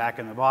genie back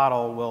in the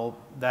bottle. Well,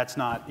 that's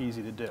not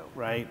easy to do,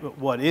 right? But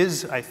what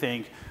is, I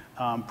think,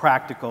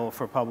 practical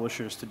for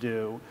publishers to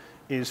do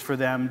is for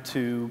them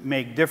to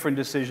make different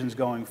decisions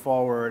going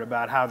forward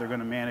about how they're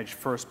going to manage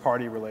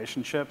first-party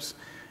relationships.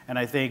 And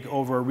I think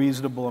over a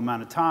reasonable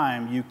amount of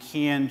time, you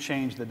can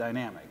change the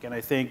dynamic. And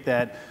I think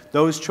that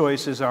those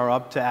choices are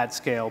up to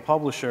at-scale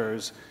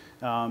publishers.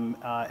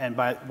 And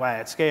by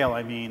at scale,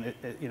 I mean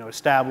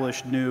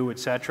established, new, et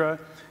cetera,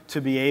 to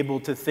be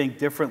able to think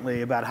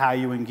differently about how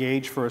you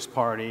engage first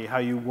party, how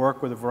you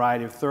work with a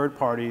variety of third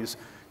parties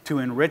to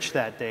enrich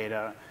that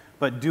data,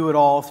 but do it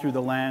all through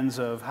the lens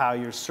of how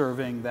you're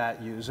serving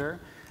that user.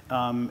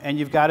 And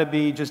you've got to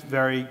be just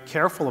very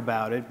careful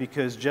about it,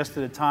 because just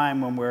at a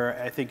time when we're,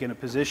 I think, in a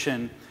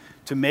position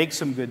to make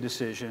some good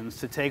decisions,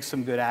 to take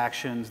some good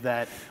actions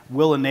that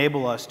will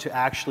enable us to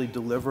actually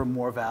deliver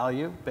more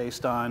value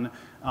based on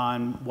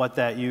what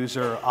that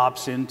user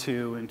opts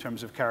into in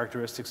terms of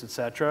characteristics, et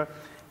cetera,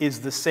 is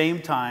the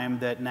same time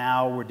that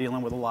now we're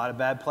dealing with a lot of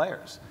bad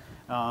players.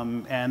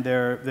 And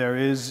there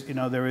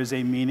is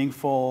a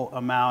meaningful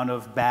amount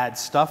of bad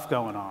stuff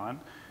going on,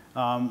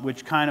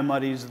 which kind of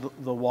muddies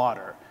the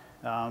water.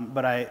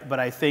 But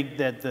I think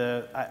that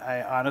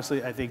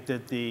I think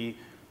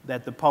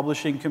that the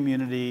publishing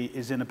community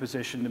is in a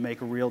position to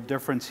make a real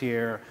difference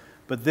here.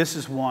 But this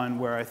is one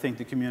where I think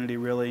the community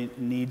really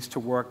needs to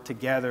work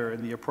together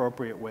in the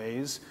appropriate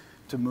ways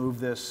to move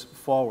this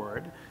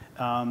forward,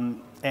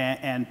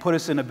 and put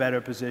us in a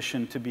better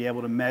position to be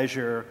able to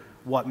measure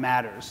what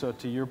matters. So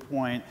to your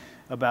point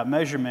about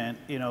measurement,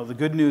 the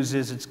good news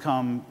is it's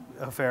come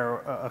a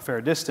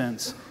fair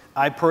distance.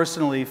 I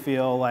personally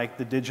feel like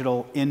the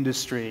digital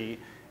industry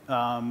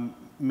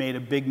made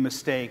a big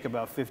mistake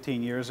about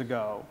 15 years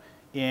ago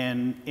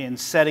in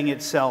setting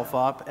itself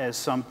up as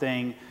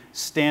something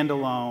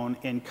standalone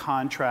in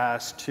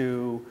contrast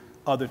to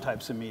other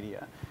types of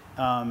media.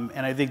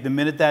 And I think the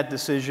minute that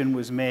decision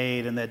was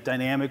made and that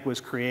dynamic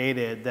was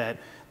created, that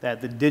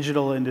the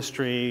digital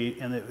industry,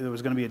 and that there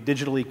was going to be a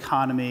digital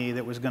economy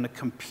that was going to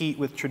compete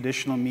with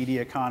traditional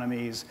media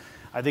economies,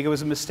 I think it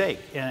was a mistake.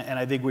 And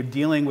I think we're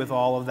dealing with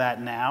all of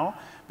that now,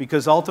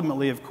 because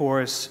ultimately, of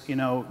course,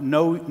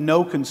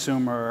 no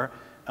consumer,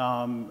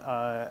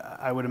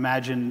 I would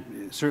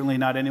imagine, certainly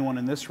not anyone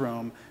in this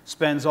room,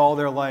 spends all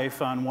their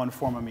life on one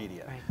form of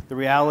media. Right. The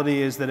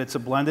reality is that it's a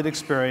blended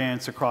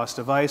experience across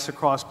device,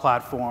 across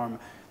platform.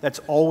 That's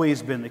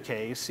always been the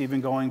case,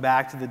 even going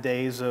back to the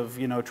days of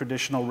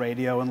traditional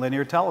radio and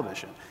linear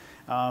television.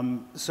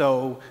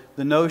 So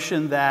the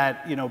notion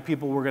that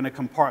people were going to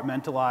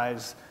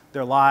compartmentalize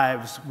their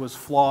lives was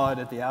flawed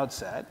at the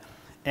outset,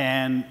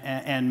 and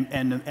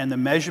the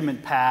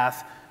measurement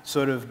path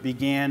sort of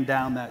began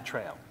down that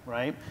trail,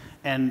 right?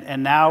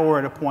 And now we're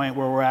at a point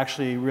where we're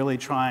actually really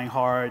trying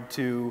hard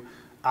to,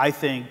 I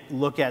think,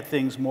 look at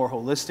things more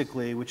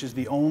holistically, which is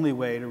the only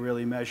way to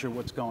really measure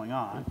what's going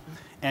on,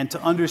 and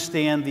to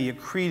understand the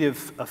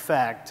accretive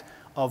effect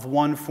of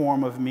one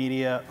form of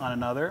media on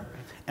another.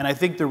 And I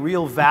think the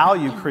real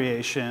value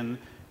creation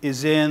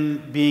is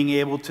in being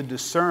able to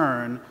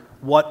discern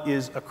what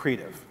is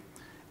accretive.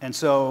 And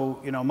so,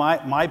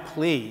 my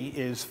plea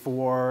is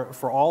for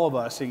all of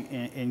us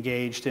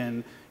engaged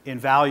in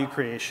value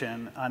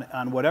creation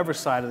on whatever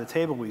side of the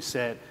table we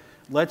sit.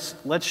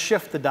 Let's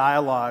shift the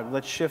dialogue,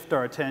 let's shift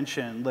our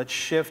attention, let's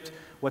shift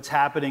what's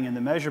happening in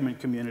the measurement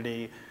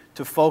community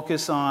to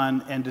focus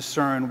on and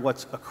discern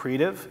what's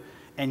accretive,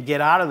 and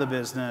get out of the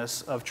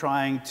business of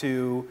trying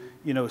to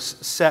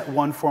set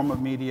one form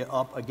of media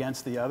up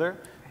against the other,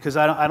 because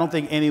I don't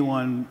think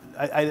anyone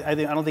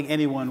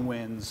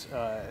wins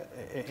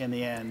in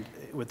the end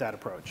with that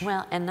approach.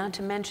 Well, and not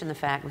to mention the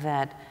fact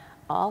that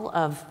all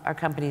of our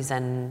companies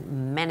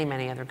and many,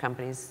 many other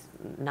companies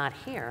not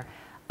here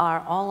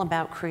are all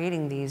about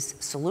creating these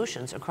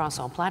solutions across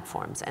all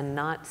platforms and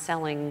not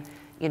selling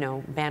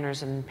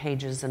banners and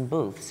pages and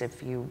booths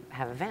if you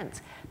have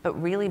events, but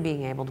really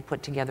being able to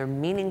put together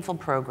meaningful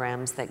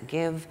programs that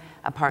give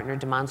a partner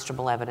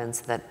demonstrable evidence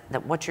that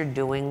what you're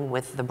doing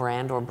with the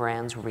brand or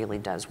brands really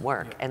does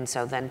work. Yeah. And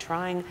so then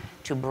trying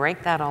to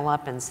break that all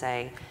up and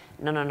say,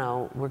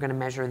 no, we're going to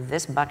measure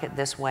this bucket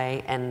this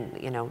way, and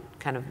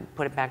kind of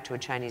put it back to a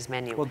Chinese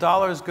menu. Well,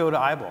 dollars go to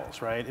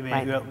eyeballs, right? I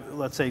mean, right.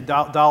 Let's say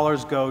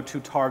dollars go to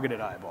targeted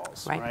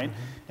eyeballs, right? Mm-hmm.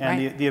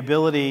 And right. the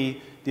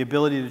ability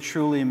to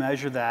truly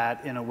measure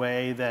that in a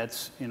way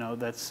that's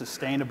that's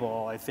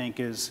sustainable, I think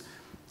is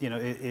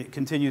it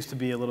continues to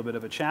be a little bit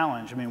of a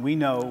challenge. I mean,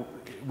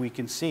 we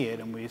can see it,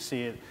 and we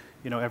see it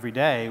every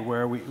day,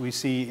 where we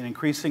see an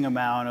increasing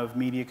amount of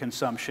media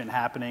consumption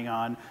happening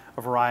on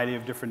a variety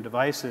of different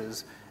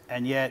devices.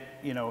 And yet,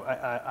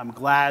 I'm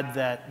glad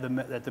that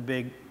the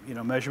big,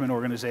 measurement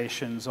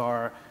organizations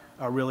are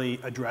really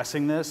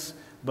addressing this,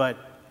 but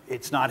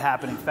it's not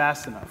happening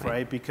fast enough,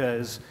 right?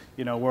 Because,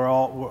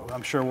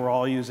 I'm sure we're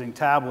all using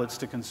tablets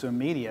to consume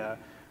media.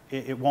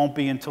 It won't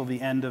be until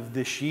the end of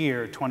this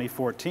year,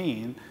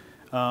 2014,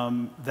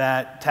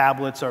 that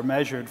tablets are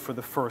measured for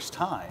the first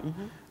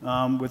time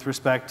with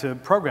respect to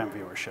program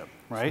viewership,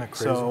 right?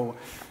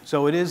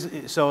 So it is.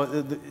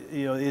 So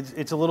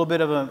it's a little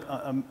bit of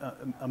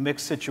a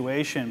mixed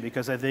situation,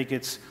 because I think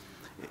it's,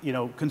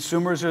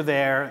 consumers are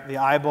there, the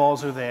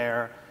eyeballs are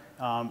there,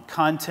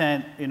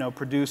 content,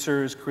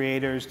 producers,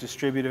 creators,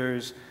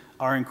 distributors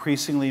are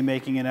increasingly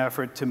making an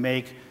effort to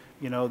make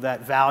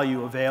that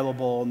value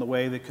available in the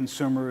way that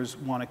consumers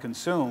want to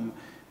consume.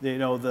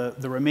 The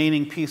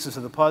remaining pieces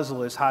of the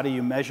puzzle is, how do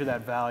you measure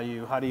that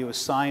value? How do you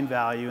assign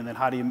value? And then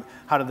how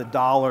do the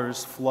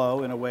dollars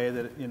flow in a way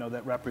that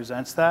that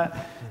represents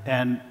that?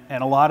 And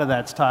a lot of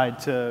that's tied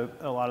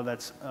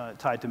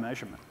to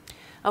measurement.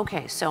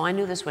 Okay, so I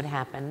knew this would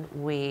happen.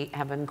 We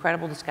have an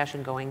incredible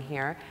discussion going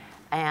here,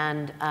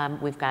 and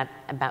we've got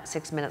about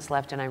 6 minutes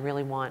left, and I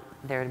really want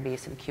there to be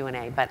some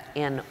Q&A. But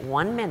in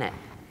 1 minute,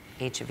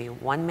 each of you,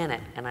 1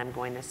 minute, and I'm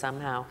going to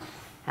somehow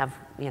have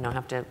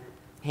to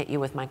hit you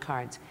with my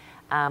cards.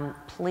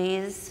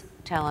 Please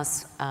tell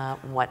us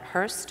what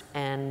Hearst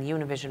and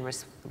Univision,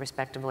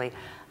 respectively,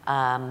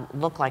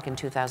 look like in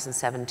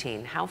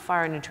 2017. How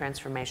far into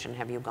transformation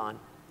have you gone?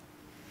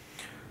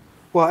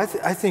 Well,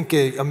 I think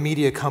a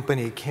media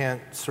company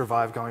can't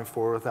survive going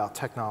forward without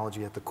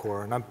technology at the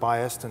core. And I'm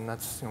biased, and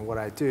that's what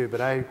I do. But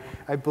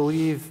I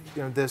believe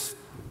this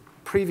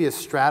previous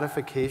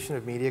stratification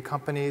of media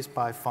companies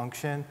by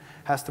function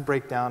has to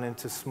break down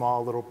into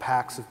small little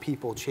packs of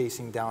people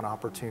chasing down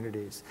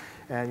opportunities.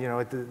 And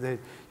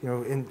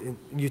in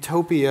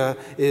utopia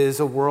is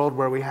a world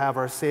where we have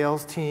our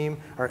sales team,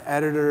 our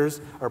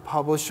editors, our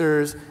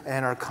publishers,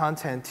 and our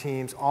content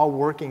teams all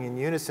working in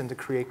unison to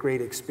create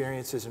great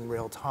experiences in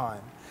real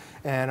time.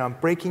 And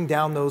breaking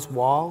down those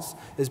walls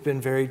has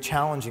been very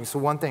challenging. So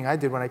one thing I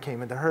did when I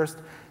came into Hearst,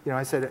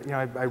 I said,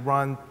 I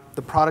run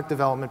the product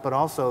development, but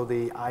also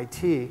the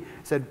IT. I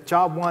said,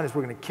 job one is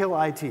we're going to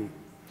kill IT. We're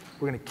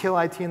going to kill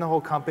IT in the whole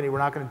company. We're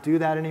not going to do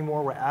that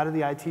anymore. We're out of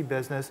the IT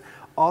business.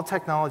 All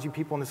technology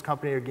people in this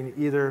company are going to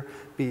either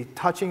be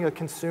touching a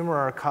consumer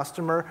or a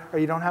customer, or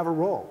you don't have a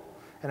role.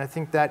 And I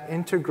think that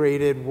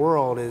integrated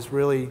world is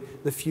really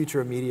the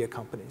future of media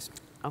companies.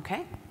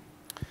 Okay.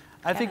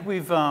 I think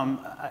we've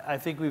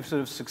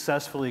sort of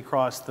successfully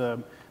crossed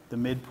the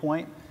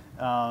midpoint.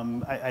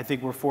 I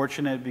think we're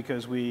fortunate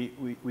because we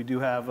do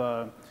have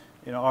our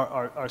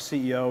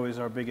CEO is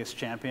our biggest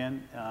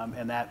champion,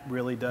 and that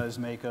really does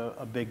make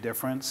a big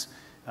difference.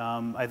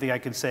 I think I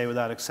can say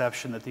without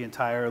exception that the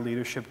entire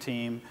leadership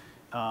team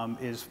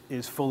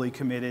is fully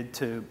committed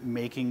to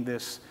making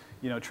this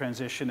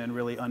transition and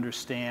really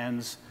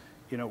understands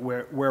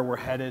where we're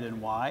headed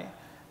and why.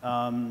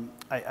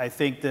 I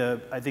think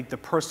the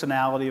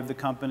personality of the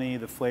company,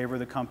 the flavor of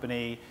the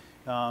company,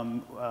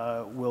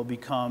 will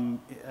become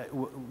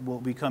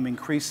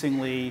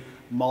increasingly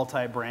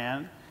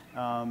multi-brand.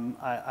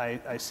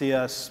 I see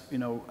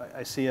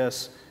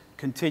us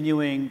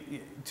continuing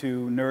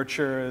to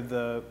nurture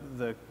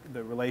the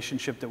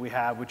relationship that we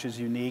have, which is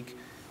unique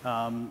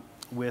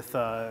with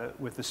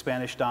the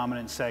Spanish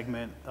dominant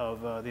segment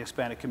of the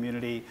Hispanic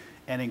community,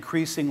 and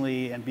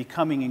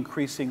becoming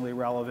increasingly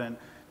relevant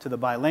to the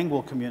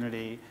bilingual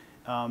community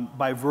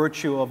by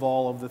virtue of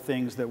all of the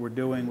things that we're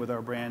doing with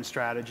our brand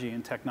strategy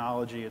and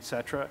technology, et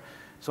cetera.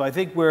 So I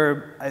think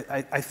we're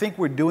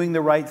doing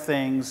the right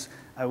things.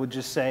 I would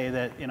just say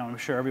that I'm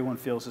sure everyone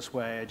feels this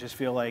way. I just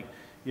feel like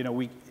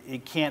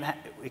it can't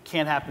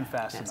happen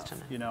fast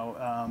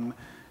enough.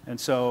 And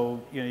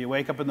so you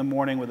wake up in the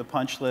morning with a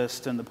punch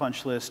list, and the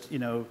punch list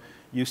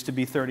used to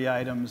be 30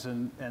 items,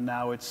 and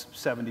now it's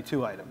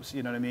 72 items.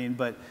 You know what I mean?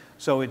 But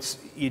so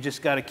you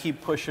just got to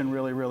keep pushing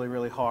really, really,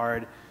 really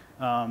hard.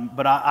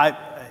 But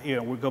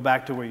we go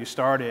back to where you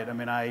started. I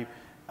mean, I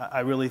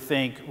really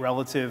think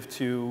relative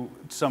to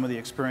some of the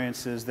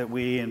experiences that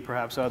we and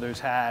perhaps others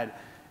had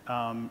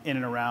in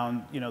and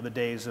around the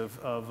days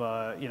of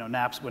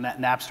Naps, when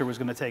Napster was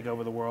going to take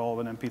over the world,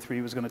 and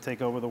MP3 was going to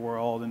take over the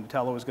world, and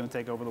Nutella was going to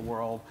take over the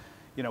world.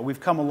 We've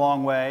come a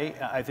long way,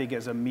 I think,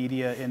 as a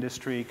media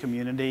industry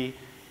community,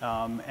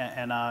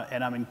 and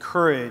I'm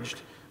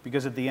encouraged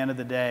because at the end of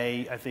the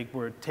day, I think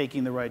we're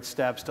taking the right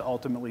steps to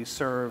ultimately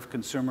serve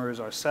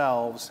consumers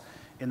ourselves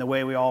in the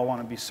way we all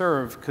want to be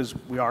served, because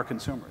we are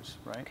consumers,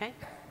 right? Okay.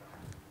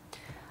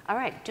 All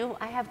right. Do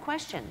I have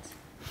questions?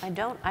 I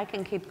don't. I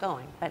can keep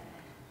going, but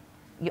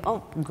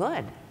oh,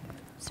 good,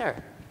 sir,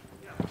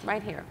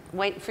 right here.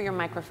 Wait for your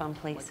microphone,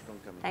 please.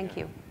 Thank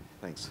you.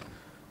 Thanks.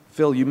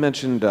 Phil, you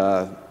mentioned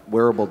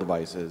wearable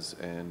devices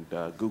and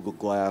Google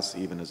Glass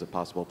even as a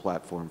possible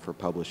platform for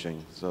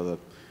publishing. So that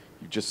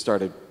you just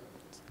started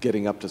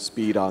getting up to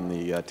speed on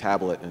the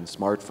tablet and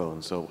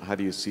smartphone. So how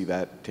do you see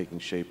that taking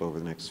shape over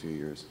the next few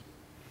years?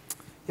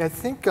 Yeah, I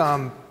think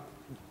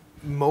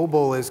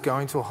mobile is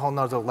going to a whole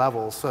nother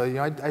level. So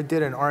I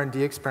did an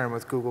R&D experiment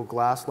with Google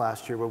Glass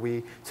last year where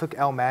we took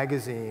Elle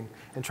magazine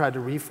and tried to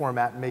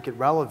reformat and make it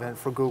relevant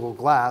for Google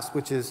Glass,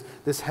 which is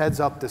this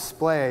heads-up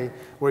display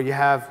where you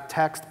have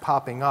text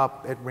popping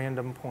up at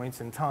random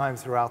points in time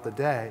throughout the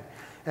day.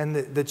 And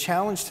the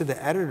challenge to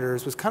the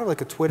editors was kind of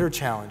like a Twitter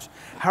challenge.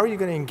 How are you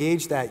going to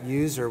engage that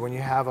user when you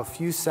have a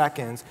few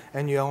seconds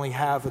and you only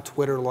have a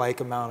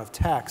Twitter-like amount of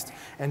text,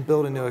 and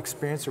build a new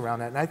experience around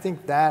that? And I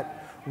think that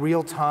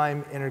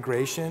real-time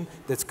integration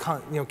that's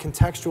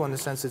contextual in the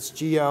sense it's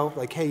geo,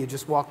 like, hey, you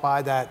just walk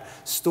by that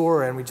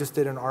store, and we just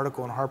did an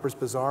article in Harper's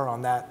Bazaar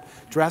on that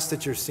dress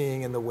that you're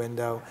seeing in the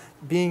window.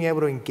 Being able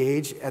to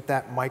engage at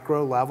that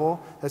micro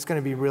level, that's going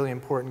to be really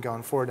important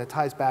going forward. And it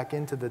ties back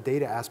into the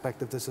data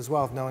aspect of this as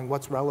well, of knowing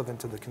what's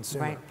relevant to the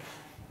consumer. Right.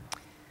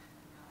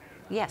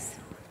 Yes.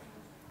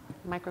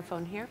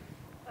 Microphone here.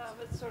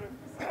 It's sort of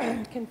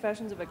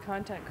confessions of a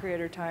content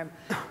creator time.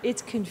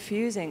 It's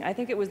confusing. I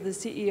think it was the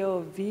CEO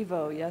of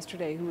Vivo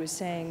yesterday who was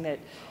saying that,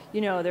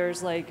 you know,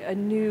 there's like a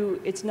new,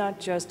 it's not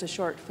just a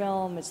short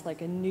film, it's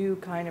like a new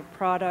kind of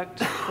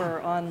product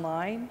for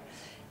online.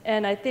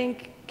 And I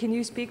think, can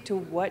you speak to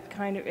what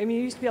kind of, I mean,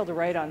 you used to be able to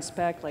write on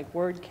spec, like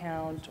word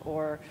count,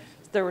 or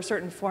there were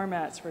certain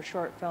formats for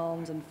short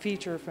films and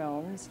feature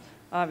films,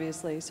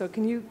 obviously. So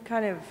can you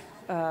kind of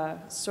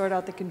sort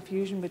out the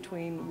confusion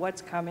between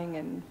what's coming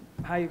and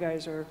how you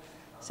guys are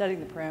setting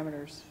the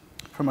parameters?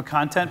 From a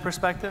content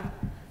perspective?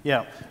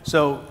 Yeah.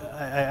 So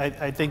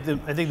I think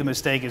the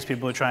mistake is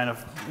people are trying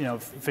to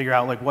figure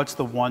out like what's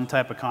the one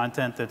type of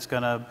content that's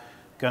gonna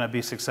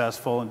be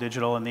successful in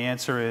digital, and the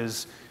answer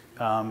is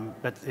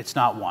that it's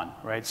not one,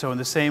 right? So in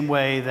the same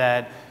way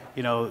that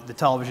the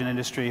television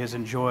industry has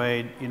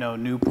enjoyed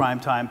new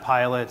primetime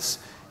pilots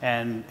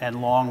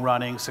and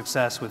long-running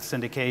success with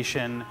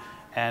syndication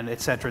and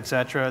et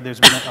cetera, there's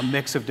been a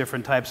mix of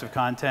different types of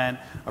content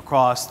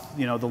across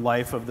the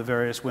life of the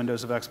various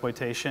windows of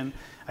exploitation.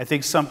 I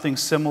think something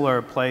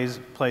similar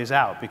plays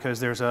out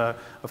because there's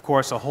of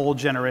course a whole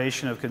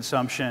generation of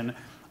consumption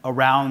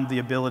around the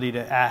ability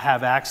to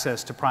have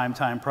access to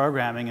primetime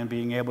programming and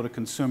being able to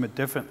consume it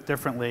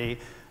differently,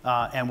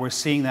 and we're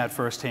seeing that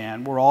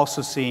firsthand. We're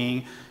also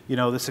seeing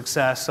the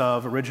success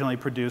of originally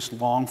produced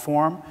long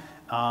form.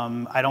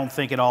 I don't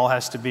think it all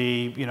has to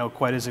be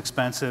quite as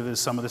expensive as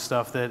some of the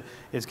stuff that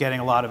is getting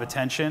a lot of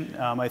attention.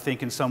 I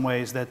think in some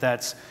ways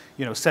that's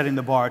setting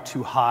the bar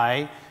too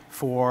high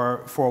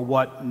for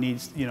what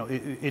needs.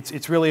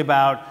 It's really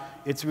about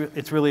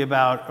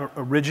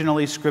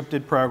originally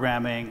scripted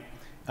programming.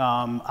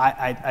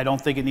 I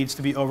don't think it needs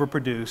to be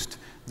overproduced.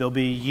 There'll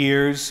be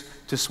years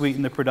to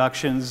sweeten the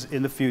productions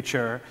in the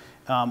future.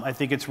 I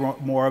think it's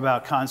more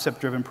about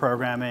concept-driven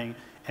programming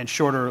and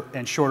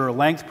shorter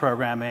length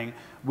programming.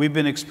 We've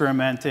been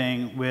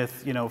experimenting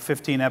with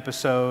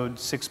 15-episode,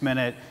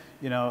 6-minute,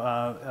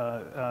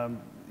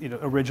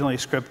 originally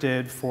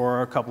scripted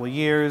for a couple of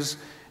years.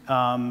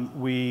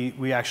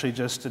 We actually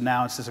just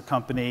announced as a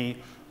company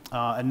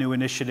a new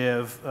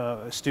initiative,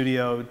 a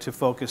studio to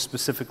focus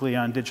specifically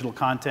on digital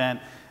content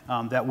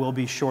that will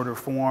be shorter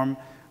form.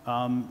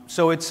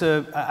 So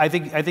I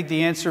think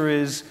the answer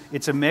is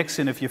it's a mix,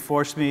 and if you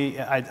force me,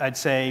 I'd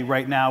say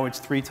right now it's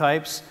 3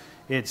 types.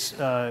 It's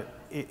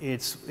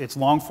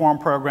long-form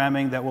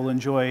programming that will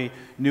enjoy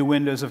new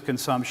windows of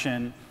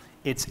consumption.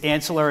 It's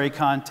ancillary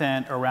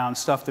content around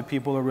stuff that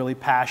people are really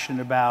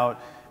passionate about,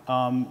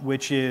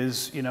 which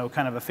is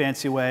kind of a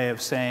fancy way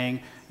of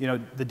saying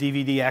the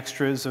DVD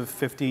extras of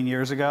 15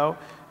 years ago,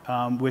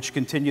 which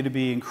continue to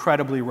be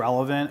incredibly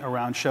relevant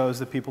around shows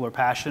that people are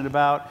passionate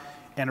about,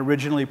 and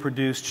originally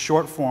produced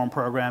short-form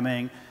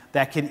programming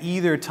that can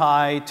either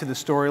tie to the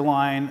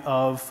storyline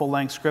of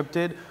full-length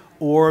scripted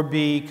or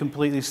be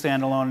completely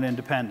standalone and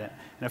independent.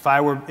 And if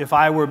I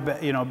were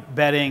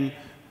betting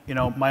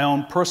my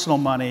own personal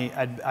money,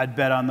 I'd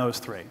bet on those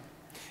 3.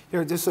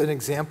 Just an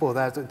example of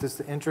that,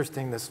 just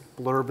interesting, this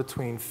blur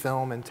between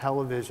film and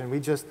television. We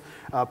just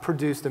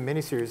produced a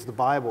miniseries, The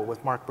Bible,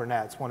 with Mark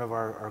Burnett. It's one of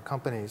our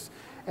companies.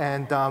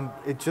 And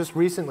it just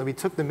recently, we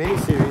took the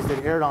miniseries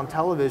that aired on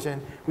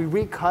television, we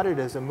recut it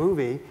as a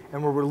movie,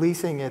 and we're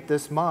releasing it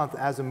this month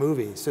as a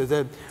movie. So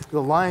the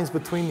lines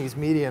between these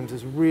mediums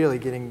is really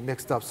getting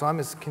mixed up. So I'm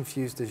as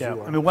confused as you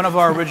are. I mean, one of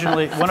our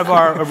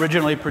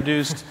originally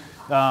produced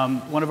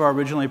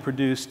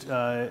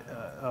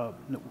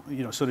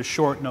sort of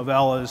short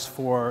novellas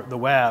for the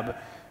web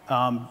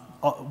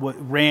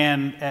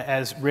ran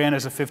as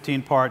a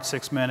 15-part,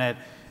 6-minute,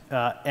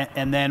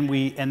 and then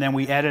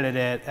we edited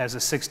it as a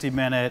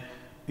 60-minute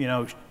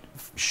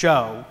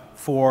show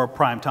for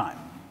prime time.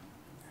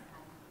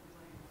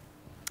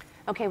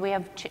 Okay, we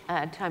have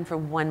time for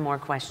one more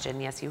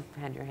question. Yes, you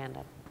had your hand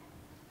up.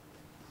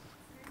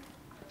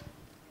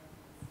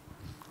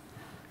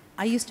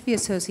 I used to be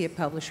associate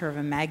publisher of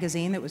a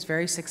magazine that was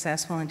very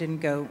successful and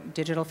didn't go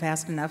digital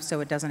fast enough, so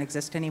it doesn't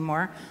exist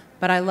anymore.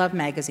 But I love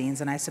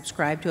magazines, and I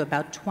subscribe to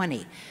about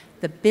 20.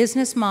 The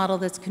business model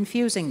that's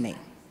confusing me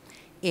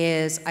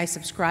is I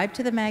subscribe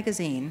to the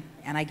magazine,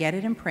 and I get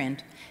it in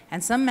print,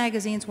 and some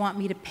magazines want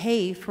me to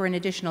pay for an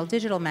additional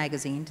digital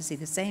magazine to see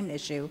the same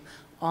issue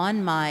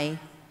on my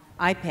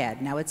iPad.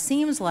 Now, it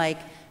seems like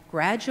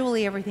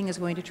gradually everything is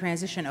going to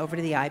transition over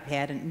to the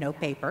iPad and no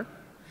paper.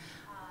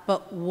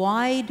 But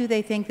why do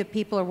they think that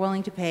people are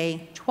willing to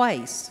pay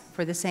twice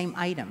for the same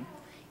item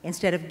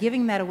instead of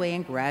giving that away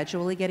and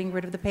gradually getting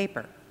rid of the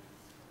paper?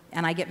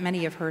 And I get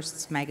many of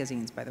Hearst's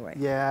magazines, by the way.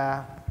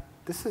 Yeah,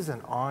 this is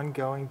an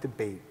ongoing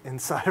debate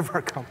inside of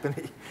our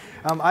company.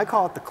 I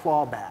call it the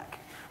clawback,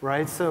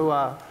 right?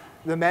 So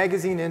the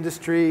magazine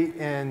industry,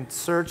 in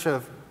search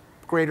of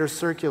greater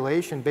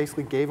circulation,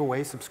 basically gave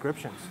away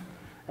subscriptions.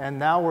 And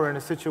now we're in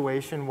a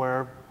situation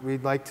where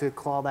we'd like to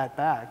claw that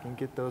back and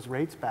get those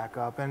rates back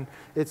up. And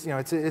it's,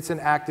 it's an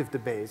active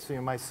debate.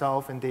 So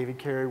myself and David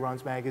Carey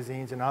runs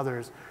magazines and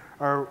others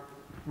are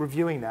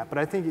reviewing that. But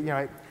I think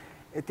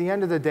at the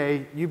end of the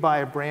day, you buy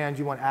a brand,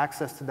 you want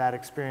access to that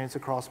experience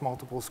across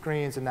multiple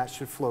screens, and that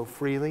should flow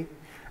freely.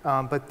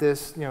 But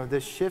this,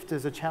 this shift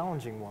is a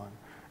challenging one.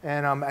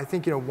 And I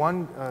think,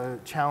 one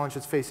challenge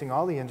that's facing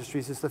all the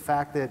industries is the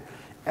fact that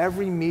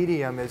every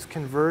medium is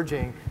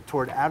converging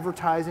toward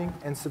advertising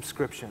and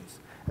subscriptions.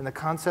 And the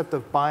concept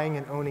of buying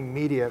and owning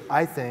media,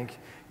 I think,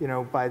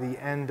 by the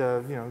end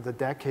of the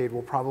decade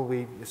will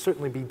probably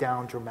certainly be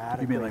down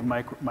dramatically. You mean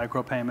like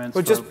micropayments?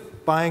 But just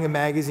buying a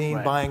magazine,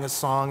 Right. buying a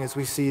song, as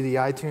we see the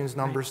iTunes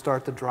numbers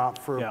start to drop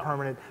for Yeah.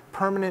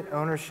 permanent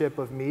ownership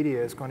of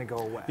media is going to go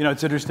away.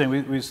 It's interesting.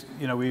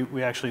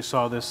 We actually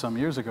saw this some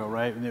years ago,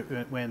 right?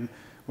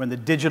 When the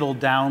digital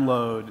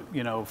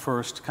download,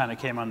 first kind of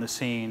came on the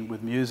scene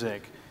with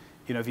music,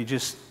 if you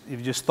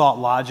just thought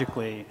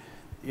logically,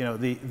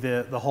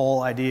 the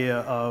whole idea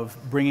of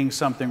bringing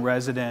something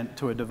resident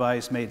to a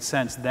device made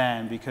sense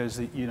then because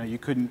you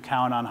couldn't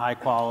count on high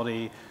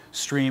quality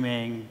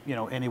streaming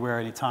anywhere,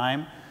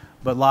 anytime.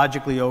 But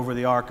logically, over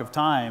the arc of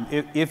time,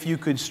 if you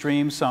could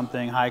stream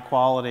something high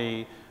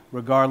quality,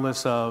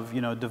 regardless of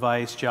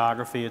device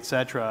geography, et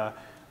cetera,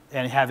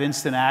 and have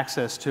instant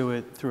access to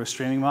it through a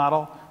streaming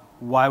model,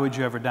 why would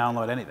you ever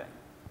download anything,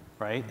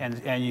 right?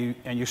 And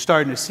you're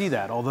starting to see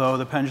that, although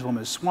the pendulum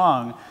has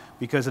swung.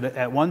 Because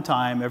at one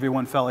time,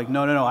 everyone felt like,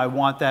 no, I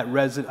want that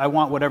I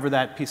want whatever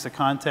that piece of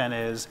content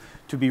is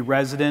to be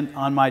resident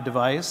on my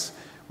device,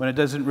 when it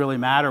doesn't really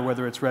matter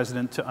whether it's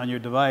resident on your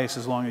device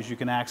as long as you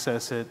can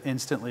access it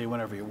instantly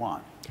whenever you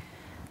want.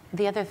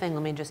 The other thing,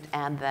 let me just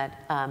add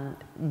that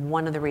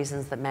one of the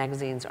reasons that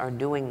magazines are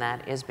doing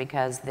that is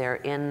because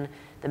they're in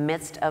the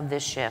midst of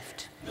this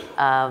shift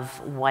of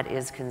what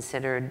is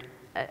considered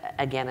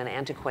again, an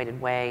antiquated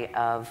way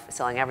of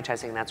selling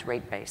advertising, and that's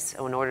rate base.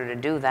 So in order to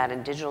do that,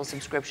 and digital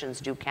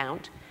subscriptions do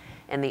count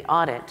in the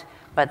audit,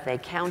 but they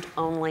count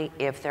only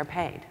if they're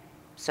paid.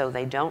 So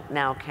they don't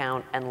now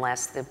count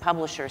unless the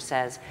publisher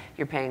says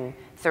you're paying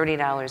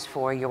 $30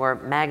 for your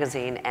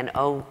magazine and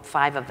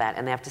 $5 of that,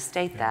 and they have to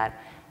state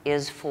that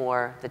is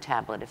for the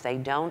tablet. If they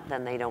don't,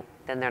 then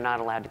they're not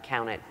allowed to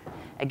count it.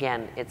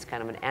 Again, it's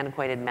kind of an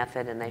antiquated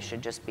method, and they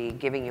should just be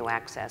giving you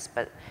access.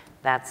 But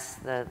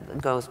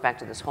goes back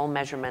to this whole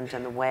measurement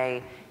and the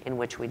way in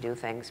which we do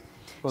things.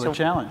 Well, the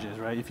challenge is,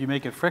 right, if you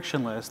make it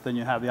frictionless, then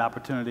you have the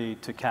opportunity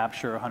to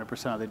capture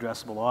 100% of the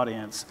addressable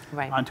audience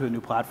onto a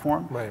new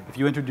platform. Right. If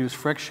you introduce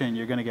friction,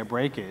 you're going to get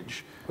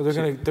breakage. Well,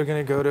 they're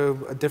going to go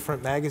to a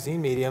different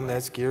magazine medium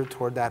that's geared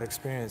toward that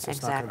experience.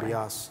 It's not going to be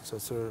us, so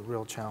it's a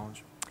real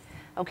challenge.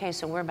 Okay,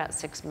 so we're about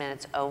 6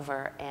 minutes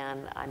over,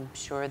 and I'm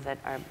sure that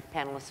our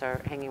panelists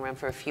are hanging around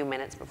for a few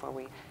minutes before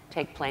we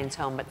take planes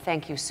home, but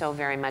thank you so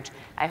very much.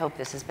 I hope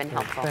this has been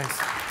helpful. Thanks.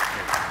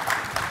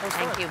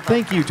 Thank you.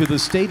 Thank you to the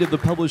State of the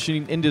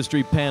Publishing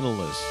Industry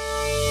panelists.